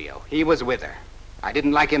studio. He was with her. I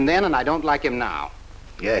didn't like him then, and I don't like him now.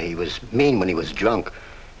 Yeah, he was mean when he was drunk.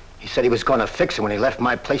 He said he was going to fix her when he left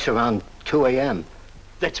my place around 2 a.m.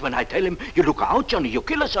 That's when I tell him, you look out, Johnny, you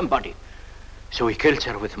kill somebody. So he kills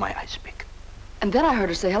her with my ice pick. And then I heard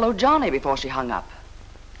her say hello, Johnny, before she hung up.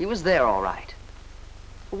 He was there, all right.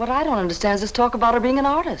 What I don't understand is this talk about her being an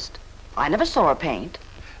artist. I never saw her paint.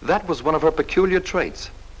 That was one of her peculiar traits.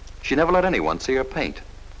 She never let anyone see her paint.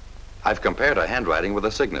 I've compared her handwriting with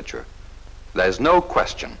a signature. There's no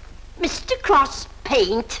question. Mr. Cross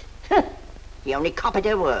paint? He only copied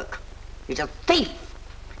her work. He's a thief.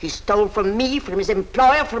 He stole from me, from his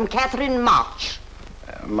employer, from Catherine March.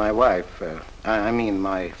 My wife, I mean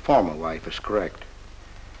my former wife, is correct.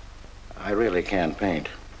 I really can't paint.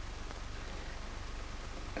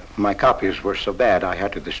 My copies were so bad I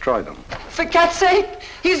had to destroy them. For Cat's sake,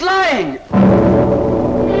 he's lying!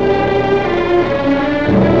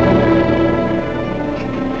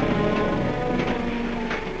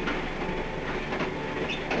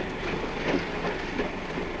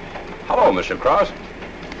 Hello, Mr. Cross.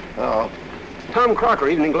 Oh. Tom Crocker,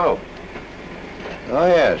 Evening Globe. Oh,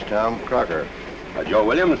 yes, Tom Crocker. Joe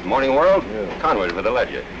Williams, Morning World. Yeah. Conway's with the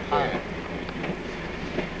ledger.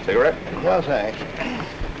 Cigarette? No, thanks.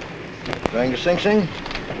 Going to Sing Sing?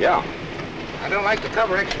 Yeah. I don't like to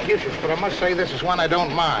cover executions, but I must say this is one I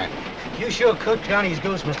don't mind. You sure cooked Johnny's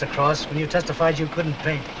goose, Mr. Cross, when you testified you couldn't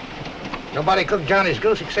paint. Nobody cooked Johnny's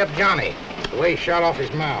goose except Johnny. The way he shot off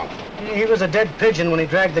his mouth. He was a dead pigeon when he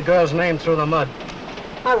dragged the girl's name through the mud.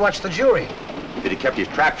 I watched the jury. If he'd kept his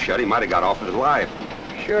trap shut, he might have got off with his life.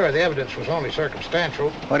 Sure, the evidence was only circumstantial.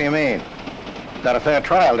 What do you mean? Got a fair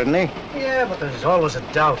trial, didn't he? Yeah, but there's always a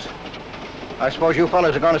doubt. I suppose you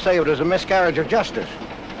fellas are going to say it was a miscarriage of justice.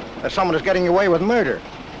 That someone is getting away with murder.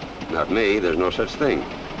 Not me. There's no such thing.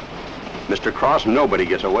 Mr. Cross, nobody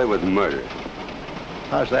gets away with murder.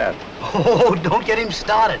 How's that? Oh, don't get him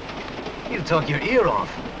started. He'll talk your ear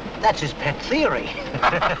off. That's his pet theory.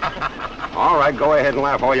 All right, go ahead and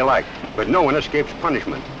laugh all you like, but no one escapes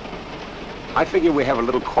punishment. I figure we have a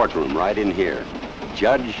little courtroom right in here.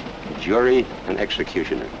 Judge, jury, and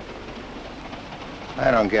executioner.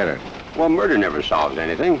 I don't get it. Well, murder never solves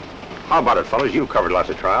anything. How about it, fellas? You've covered lots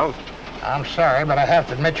of trials. I'm sorry, but I have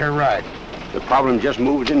to admit you're right. The problem just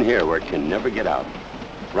moved in here where it can never get out.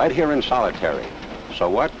 Right here in solitary. So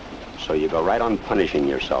what? So you go right on punishing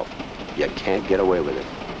yourself. You can't get away with it.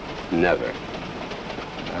 Never.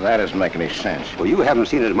 Now, that doesn't make any sense. Well, you haven't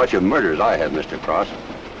seen as much of murder as I have, Mr. Cross.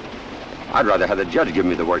 I'd rather have the judge give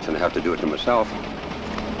me the work than have to do it to myself.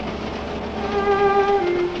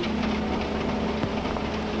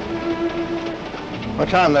 What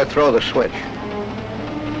time they throw the switch?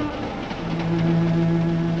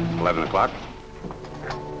 11 o'clock.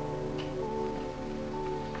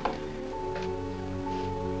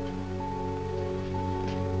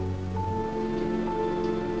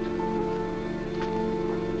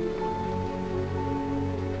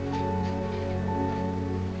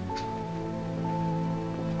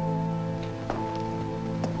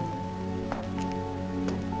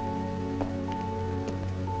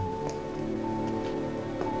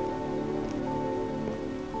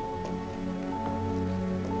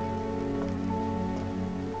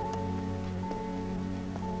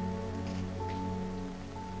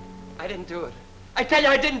 I didn't do it. I tell you,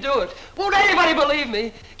 I didn't do it. Won't anybody believe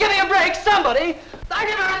me? Give me a break, somebody. I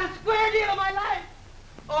never had a square deal in my life.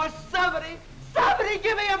 Or somebody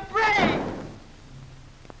give me a break.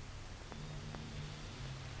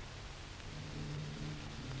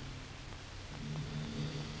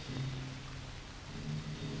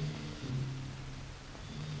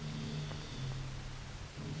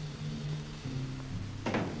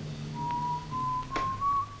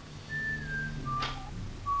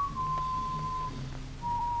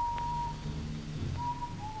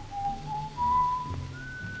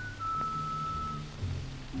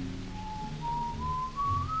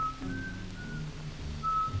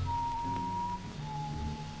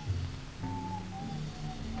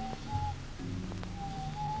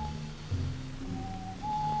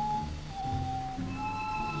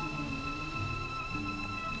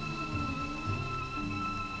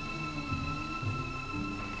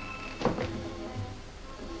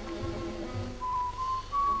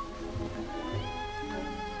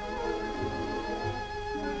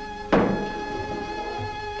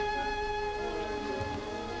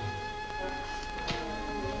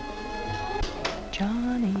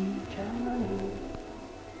 Johnny,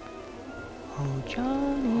 oh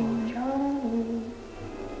Johnny,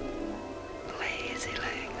 Lazy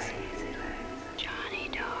legs. Johnny,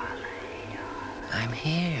 darling. I'm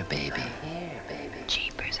here, baby.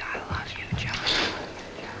 Jeepers, I love you, Johnny.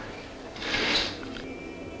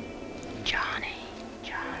 Johnny.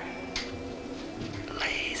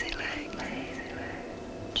 Lazy legs.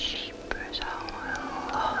 Jeepers, I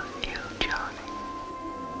love you, Johnny.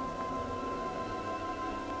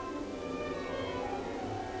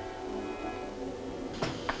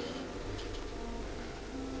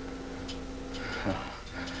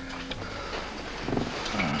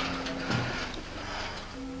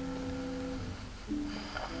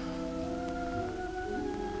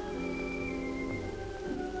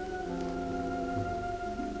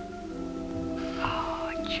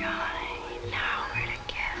 Oh, Johnny, now we're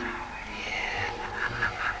together.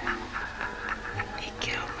 Yeah. He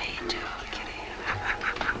killed me too, Kitty.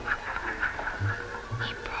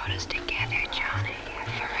 He brought us together, Johnny,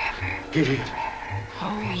 forever. Kitty.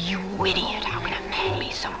 Oh, you idiot. How can a man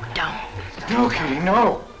be so dumb? No, Kitty,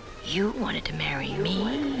 no. You wanted to marry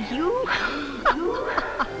me. You?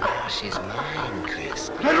 Now she's mine, Chris.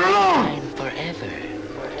 Let her alone. Mine forever.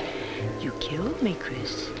 You killed me,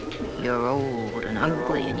 Chris. You're old and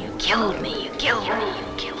ugly, and you killed me. You killed me.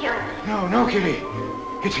 No, Kitty.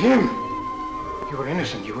 It's him. You were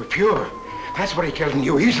innocent. You were pure. That's what he killed in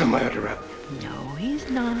you. He's the murderer. No, he's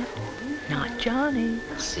not. Not Johnny.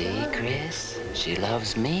 See, Chris? She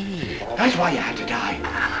loves me. That's why you had to die.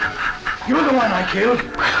 You're the one I killed.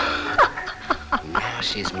 Now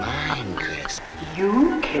she's mine, Chris.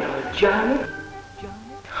 You killed Johnny?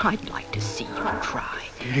 I'd like to see you try.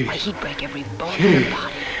 Kitty. Why, he'd break every bone in Kitty. your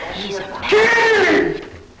body. He's a man. Kitty!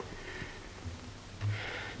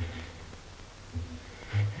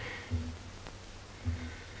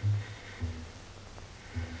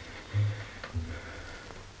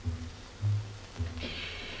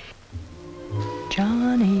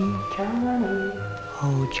 Johnny,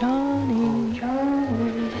 oh Johnny,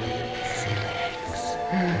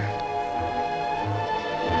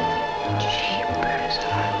 Jeepers,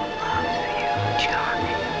 I love you,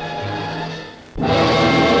 Johnny.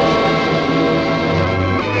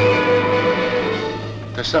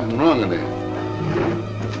 There's something wrong in there.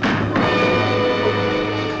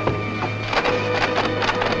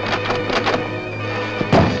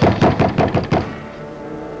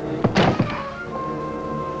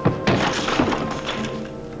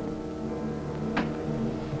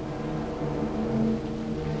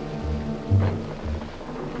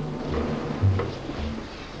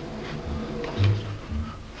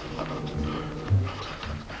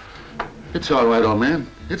 It's all right, old man.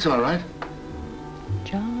 It's all right.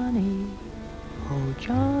 Johnny, oh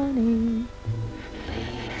Johnny.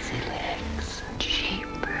 Lazy legs.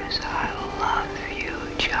 Jeepers, I love you,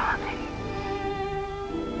 Johnny.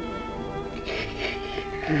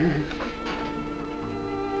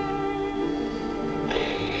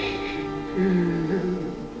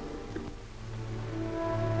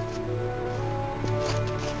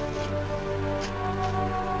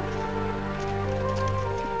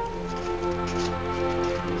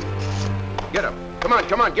 Get up. Come on,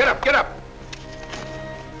 come on, get up, get up.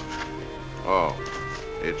 Oh,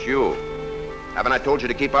 it's you. Haven't I told you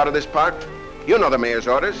to keep out of this park? You know the mayor's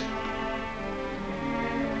orders.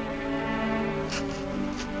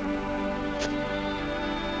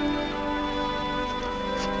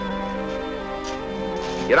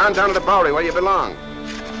 Get on down to the Bowery where you belong.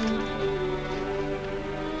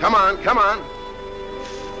 Come on, come on.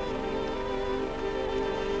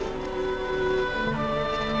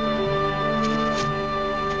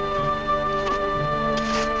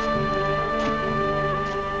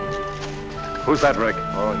 Who's that, Rick?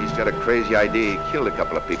 Oh, he's got a crazy idea. He killed a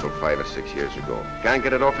couple of people 5 or 6 years ago. Can't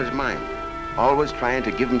get it off his mind. Always trying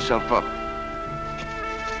to give himself up.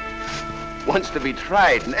 Wants to be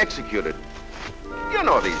tried and executed. You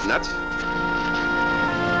know these nuts.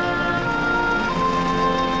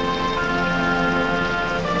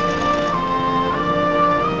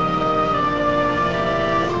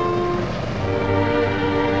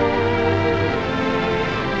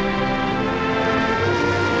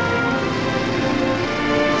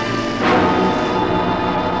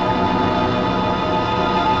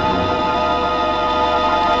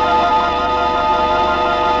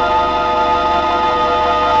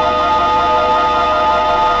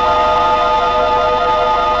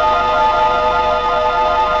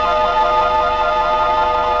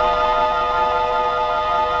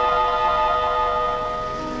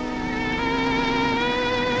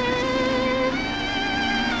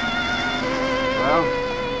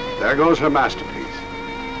 There goes her masterpiece.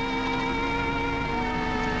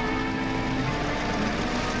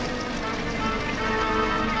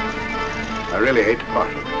 I really hate to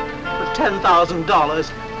part with it. For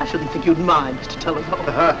 $10,000, I shouldn't think you'd mind, Mr. Telephone.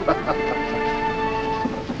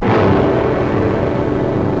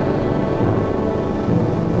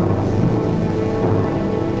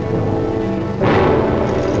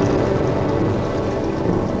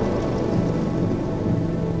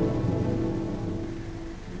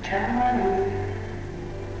 Johnny.